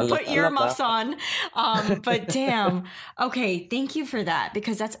 I know. Put earmuffs on. But damn. Okay. Thank you for that,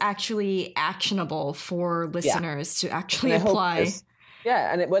 because that's actually actionable for listeners to actually apply.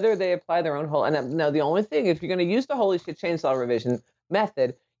 Yeah. And whether they apply their own now the only thing, if you're going to use the holy shit chainsaw revision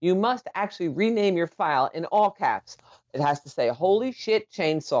method, you must actually rename your file in all caps. It has to say holy shit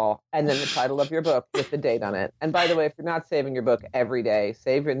chainsaw and then the title of your book with the date on it. And by the way, if you're not saving your book every day,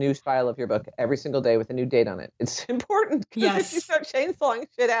 save a new file of your book every single day with a new date on it. It's important, because if you start chainsawing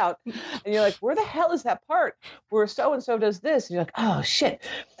shit out and you're like, where the hell is that part where so-and-so does this? And you're like, oh shit.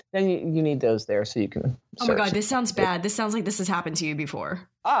 Then you need those there so you can search. Oh my God, this sounds bad. This sounds like this has happened to you before.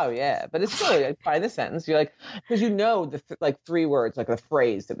 Oh yeah, but it's really apply the sentence. You're because the 3 words, like the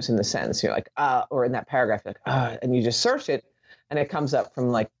phrase that was in the sentence. You're or in that paragraph, you're and you just search it, and it comes up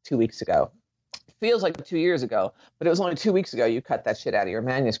from 2 weeks ago. It feels like 2 years ago, but it was only 2 weeks ago you cut that shit out of your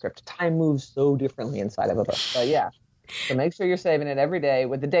manuscript. Time moves so differently inside of a book. But yeah. So make sure you're saving it every day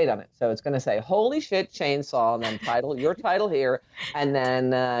with the date on it. So it's going to say, holy shit, chainsaw, and then your title here, and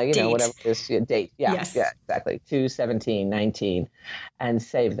then, whatever this date. Yeah, yes. Yeah, exactly. 2/17/19, and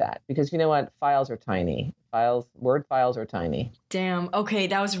save that. Because you know what? Files are tiny. Word files are tiny. Damn. Okay,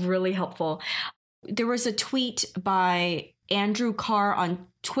 that was really helpful. There was a tweet by Andrew Carr on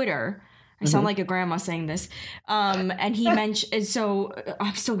Twitter. I sound like a grandma saying this. And he mentioned, so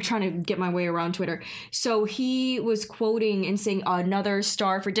I'm still trying to get my way around Twitter. So he was quoting and saying, another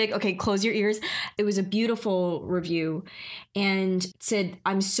star for Dig. Okay, close your ears. It was a beautiful review, and said,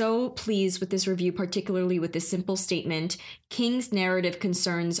 I'm so pleased with this review, particularly with this simple statement. King's narrative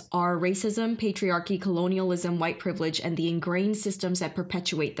concerns are racism, patriarchy, colonialism, white privilege, and the ingrained systems that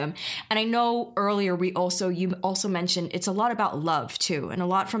perpetuate them. And I know earlier you also mentioned it's a lot about love too. And a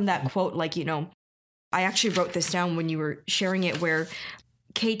lot from that quote, I actually wrote this down when you were sharing it, where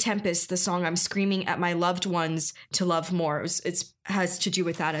K Tempest, the song I'm screaming at my loved ones to love more, it has to do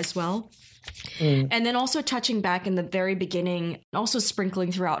with that as well. And then also touching back in the very beginning, also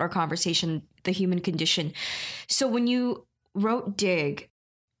sprinkling throughout our conversation, the human condition. So when you wrote Dig,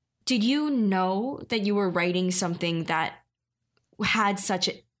 did you know that you were writing something that had such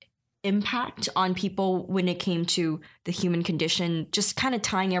an impact on people when it came to the human condition, just kind of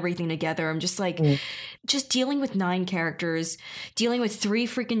tying everything together? I'm just just dealing with 9 characters, dealing with 3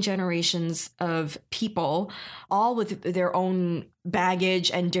 freaking generations of people, all with their own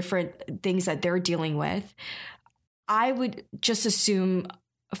baggage and different things that they're dealing with. I would just assume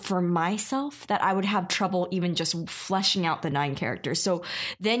for myself that I would have trouble even just fleshing out the 9 characters. So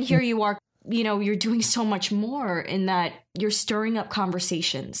then here you are, you know, you're doing so much more in that you're stirring up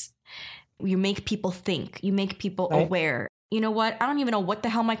conversations. You make people think, you make people aware. You know what? I don't even know what the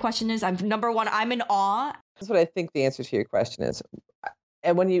hell my question is. Number one, I'm in awe. That's what I think the answer to your question is.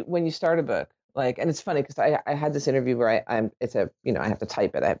 And when you start a book, like, and it's funny because I had this interview where I have to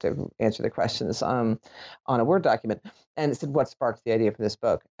type it. I have to answer the questions on a Word document. And it said, what sparked the idea for this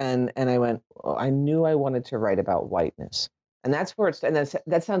book? And I went, well, I knew I wanted to write about whiteness. And that's where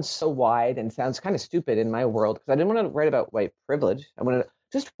that sounds so wide and sounds kind of stupid in my world because I didn't want to write about white privilege. I wanted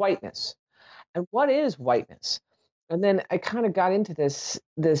just whiteness. And what is whiteness? And then I kind of got into this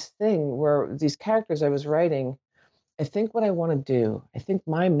thing where these characters I was writing, I think what I want to do, I think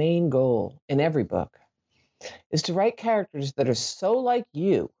my main goal in every book is to write characters that are so like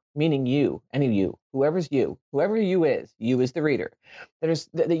you, meaning you, any you, whoever you is the reader,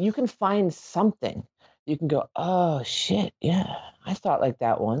 that you can find something. You can go, oh shit, yeah, I thought like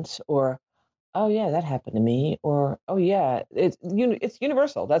that once, or oh yeah, that happened to me, or oh yeah, it's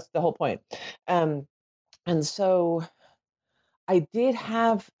universal. That's the whole point. And so I didn't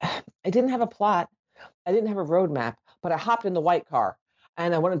have a plot. I didn't have a roadmap, but I hopped in the white car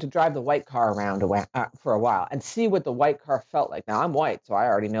and I wanted to drive the white car around for a while and see what the white car felt like. Now I'm white, so I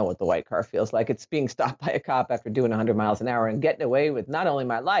already know what the white car feels like. It's being stopped by a cop after doing 100 miles an hour and getting away with not only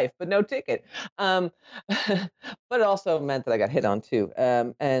my life, but no ticket. But it also meant that I got hit on too.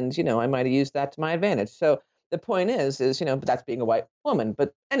 And, I might have used that to my advantage. So the point is, that's being a white woman.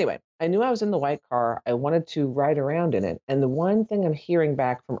 But anyway, I knew I was in the white car. I wanted to ride around in it. And the one thing I'm hearing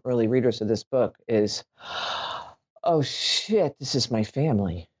back from early readers of this book is, oh shit, this is my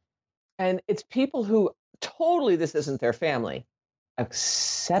family. And it's people who totally this isn't their family,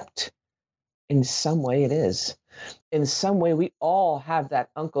 except in some way it is. In some way, we all have that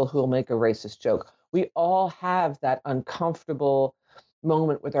uncle who will make a racist joke. We all have that uncomfortable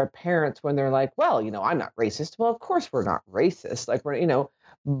moment with our parents when they're like, well, I'm not racist. Well, of course we're not racist. Like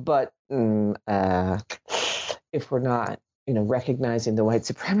but if we're not, recognizing the white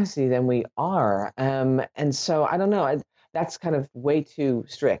supremacy, then we are. And so I don't know. That's kind of way too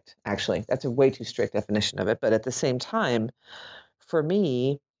strict, actually. That's a way too strict definition of it. But at the same time, for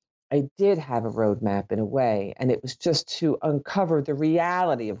me, I did have a roadmap in a way, and it was just to uncover the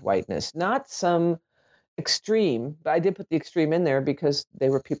reality of whiteness, not some extreme, but I did put the extreme in there because they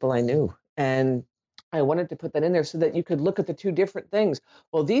were people I knew. And I wanted to put that in there so that you could look at the two different things.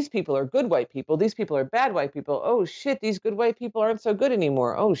 Well, these people are good white people. These people are bad white people. Oh, shit, these good white people aren't so good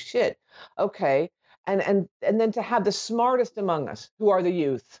anymore. Oh, shit. Okay. And then to have the smartest among us, who are the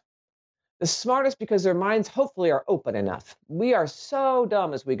youth, the smartest because their minds hopefully are open enough. We are so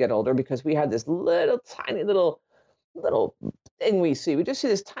dumb as we get older because we have this little tiny little thing we see. We just see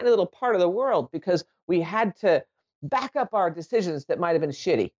this tiny little part of the world because we had to back up our decisions that might have been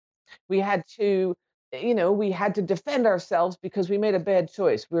shitty. We had to defend ourselves because we made a bad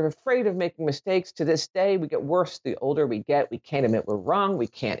choice. We were afraid of making mistakes. To this day, we get worse the older we get. We can't admit we're wrong. We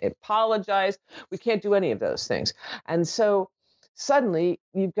can't apologize. We can't do any of those things. And so suddenly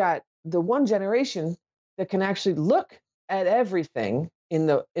you've got the one generation that can actually look at everything in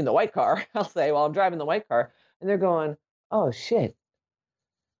the white car, I'll say, while I'm driving the white car, and they're going, oh shit,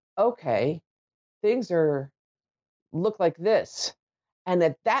 okay, things look like this. And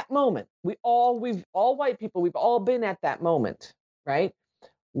at that moment, we've all white people, we've all been at that moment, right?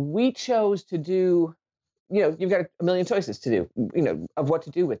 We chose to do, you've got a million choices to do, of what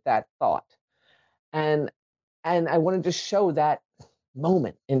to do with that thought. And I wanted to show that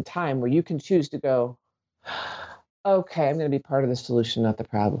moment in time where you can choose to go, okay, I'm going to be part of the solution, not the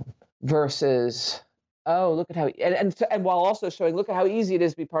problem, versus, oh, look at how, and while also showing, look at how easy it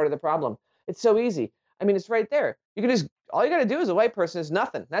is to be part of the problem. It's so easy. I mean, it's right there. You can all you got to do as a white person is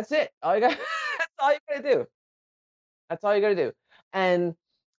nothing. That's it. That's all you got to do. That's all you got to do. And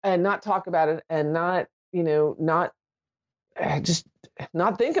not talk about it and not just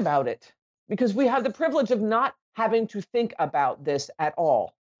not think about it, because we have the privilege of not having to think about this at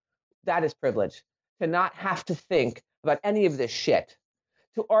all. That is privilege, to not have to think about any of this shit.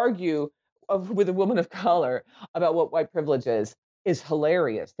 To argue with a woman of color about what white privilege is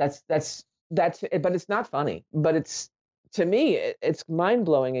hilarious. That's but it's not funny. But it's, to me, it's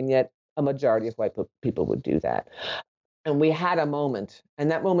mind-blowing, and yet a majority of white people would do that. And we had a moment,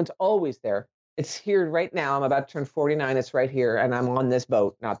 and that moment's always there. It's here right now. I'm about to turn 49. It's right here, and I'm on this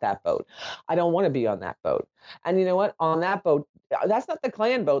boat, not that boat. I don't want to be on that boat. And you know what? On that boat, that's not the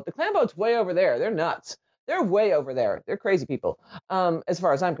Klan boat. The Klan boat's way over there. They're nuts. They're way over there. They're crazy people. As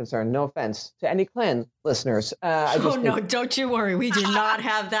far as I'm concerned, no offense to any Klan listeners. I just no, don't you worry. We do not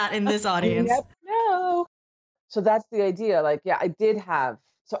have that in this audience. Yep, no. So that's the idea. Like, yeah, I did have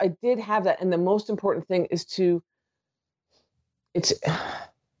that. And the most important thing is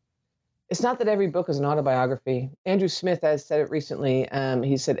it's not that every book is an autobiography. Andrew Smith has said it recently.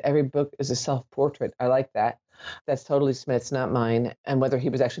 He said every book is a self-portrait. I like that. That's totally Smith's, not mine. And whether he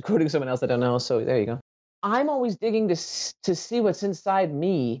was actually quoting someone else, I don't know. So there you go. I'm always digging to see what's inside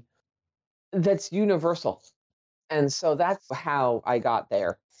me that's universal. And so that's how I got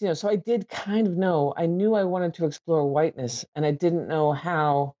there. So I did kind of know, I knew I wanted to explore whiteness, and I didn't know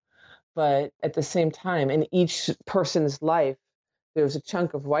how, but at the same time, in each person's life, there's a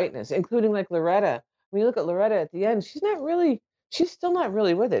chunk of whiteness, including like Loretta. When you look at Loretta at the end, she's still not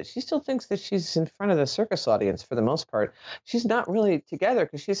really with it. She still thinks that she's in front of the circus audience for the most part. She's not really together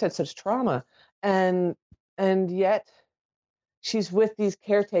because she's had such trauma. And yet she's with these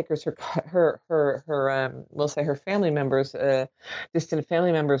caretakers, we'll say her family members, distant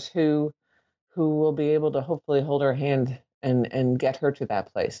family members who will be able to hopefully hold her hand and get her to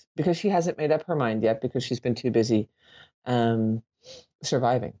that place, because she hasn't made up her mind yet, because she's been too busy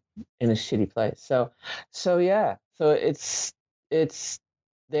surviving in a shitty place. So yeah, so it's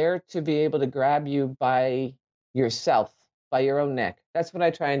there to be able to grab you by yourself, by your own neck. That's what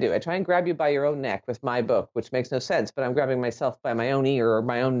I try and do. I try and grab you by your own neck with my book, which makes no sense, but I'm grabbing myself by my own ear or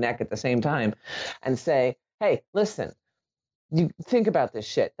my own neck at the same time and say, hey, listen, you think about this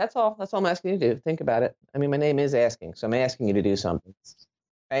shit. That's all I'm asking you to do. Think about it. I mean, my name is asking, so I'm asking you to do something,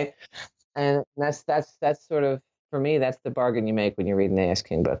 right? And that's sort of, for me, that's the bargain you make when you're reading the Ask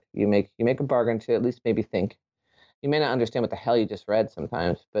King book. You make a bargain to at least maybe think. You may not understand what the hell you just read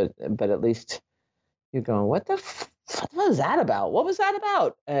sometimes, but at least you're going, what was that about? What was that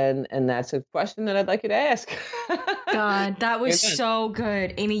about? And that's a question that I'd like you to ask. God, that was so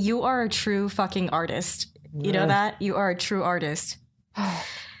good. Amy, you are a true fucking artist. You know that? You are a true artist.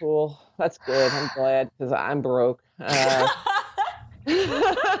 Cool. That's good. I'm glad, because I'm broke. So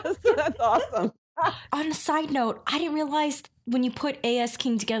that's awesome. On a side note, I didn't realize when you put A.S.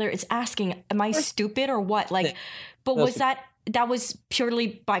 King together, it's asking, am I stupid or what? Like, but was that was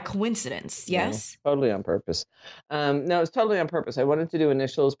purely by coincidence? Yes? No, totally on purpose. No, it's totally on purpose. I wanted to do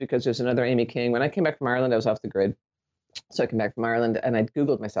initials because there's another Amy King. When I came back from Ireland, I was off the grid. So I came back from Ireland and I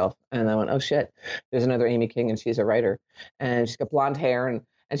Googled myself and I went, oh shit, there's another Amy King and she's a writer and she's got blonde hair and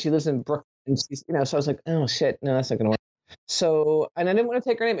she lives in Brooklyn. And she's, so I was like, oh shit, no, that's not going to work. So, and I didn't want to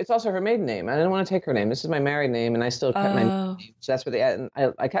take her name. It's also her maiden name. I didn't want to take her name. This is my married name, and I still kept my name. So that's what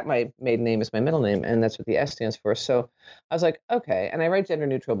I kept my maiden name as my middle name, and that's what the S stands for. So I was like, okay. And I write gender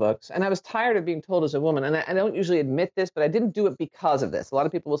neutral books, and I was tired of being told as a woman, and I don't usually admit this, but I didn't do it because of this. A lot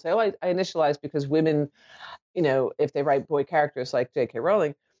of people will say, oh, I initialized because women, if they write boy characters like J.K.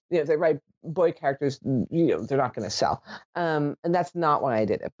 Rowling, if they write boy characters, they're not going to sell. And that's not why I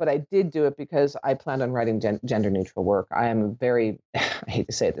did it. But I did do it because I planned on writing gender neutral work. I am a very, I hate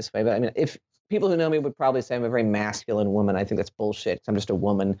to say it this way, but I mean, if people who know me would probably say I'm a very masculine woman. I think that's bullshit, because I'm just a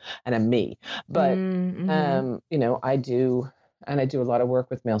woman and I'm me. But, I do. And I do a lot of work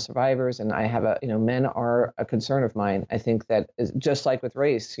with male survivors, and I have men are a concern of mine. I think that is just like with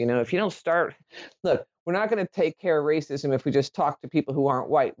race, if you don't start, look, we're not going to take care of racism if we just talk to people who aren't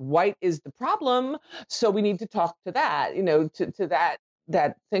white. White is the problem. So we need to talk to that, to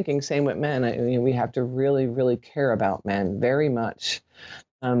that thinking. Same with men. We have to really, really care about men very much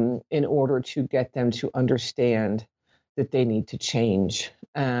in order to get them to understand that they need to change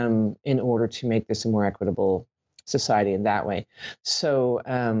in order to make this a more equitable society in that way. So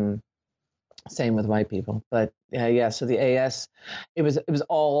same with white people, but so the AS, it was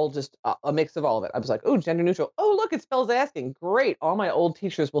all just a mix of all of it. I was like, oh, gender neutral. Oh, look, it spells asking. Great. All my old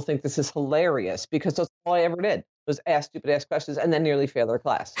teachers will think this is hilarious, because that's all I ever did was ask stupid ass questions and then nearly fail their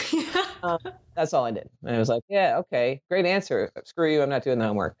class. That's all I did. And I was like, yeah, okay, great answer. Screw you. I'm not doing the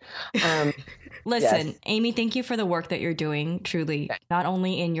homework. Listen, yes. Amy, thank you for the work that you're doing, truly, not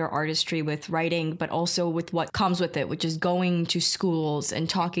only in your artistry with writing, but also with what comes with it, which is going to schools and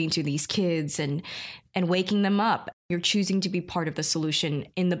talking to these kids and waking them up. You're choosing to be part of the solution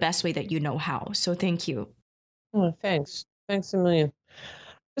in the best way that you know how. So thank you. Oh, thanks. Thanks a million.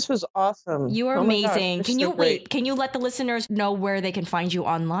 This was awesome. You are amazing. Can you let the listeners know where they can find you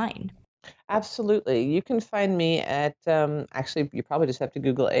online? Absolutely. You can find me at, actually, you probably just have to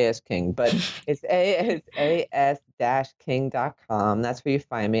Google AS King, but it's as-king.com. That's where you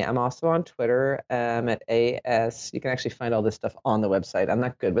find me. I'm also on Twitter at AS. You can actually find all this stuff on the website. I'm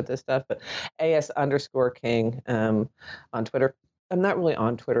not good with this stuff, but AS_King on Twitter. I'm not really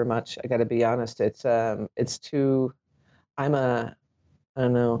on Twitter much. I got to be honest. It's too. I'm a, I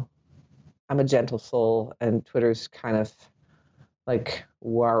don't know. I'm a gentle soul, and Twitter's kind of like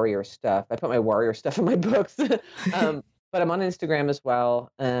warrior stuff. I put my warrior stuff in my books. But I'm on Instagram as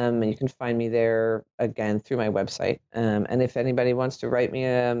well, and you can find me there again through my website. And if anybody wants to write me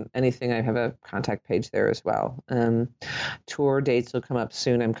anything, I have a contact page there as well. Tour dates will come up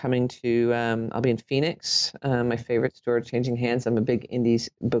soon. I'm coming to, I'll be in Phoenix, my favorite store, Changing Hands. I'm a big indie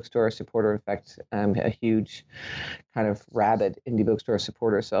bookstore supporter. In fact, I'm a huge kind of rabid indie bookstore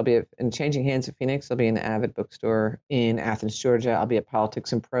supporter. So I'll be in Changing Hands in Phoenix. I'll be in Avid Bookstore in Athens, Georgia. I'll be at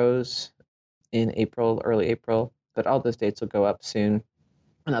Politics and Prose in April, early April. But all those dates will go up soon.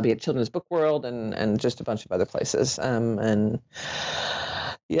 And I'll be at Children's Book World and just a bunch of other places. And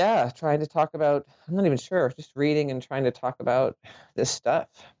yeah, trying to talk about, I'm not even sure, just reading and trying to talk about this stuff.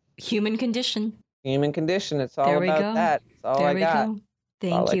 Human condition. Human condition. It's all about that. It's all I got. Go.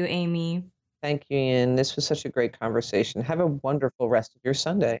 Thank you, Amy. Thank you, Ian. This was such a great conversation. Have a wonderful rest of your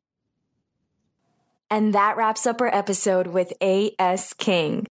Sunday. And that wraps up our episode with A.S.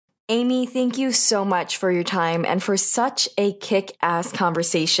 King. Amy, thank you so much for your time and for such a kick-ass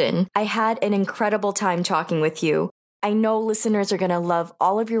conversation. I had an incredible time talking with you. I know listeners are going to love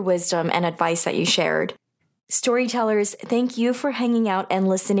all of your wisdom and advice that you shared. Storytellers, thank you for hanging out and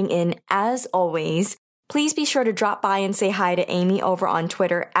listening in as always. Please be sure to drop by and say hi to Amy over on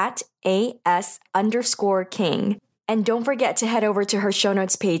Twitter at AS_King. And don't forget to head over to her show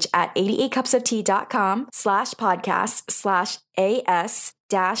notes page at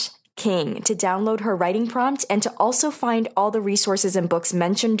 88cupsoftee.com/podcast/AS- King to download her writing prompt and to also find all the resources and books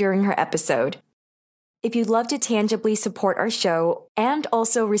mentioned during her episode. If you'd love to tangibly support our show and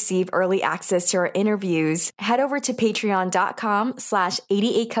also receive early access to our interviews, head over to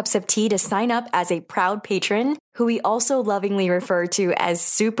patreon.com/88cupsoftee to sign up as a proud patron, who we also lovingly refer to as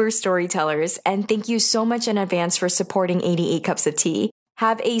super storytellers. And thank you so much in advance for supporting 88 Cups of Tea.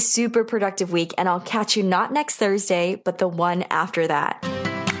 Have a super productive week, and I'll catch you not next Thursday, but the one after that.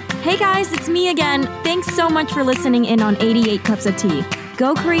 Hey guys, it's me again. Thanks so much for listening in on 88 Cups of Tea.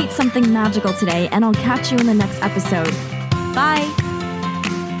 Go create something magical today, and I'll catch you in the next episode. Bye.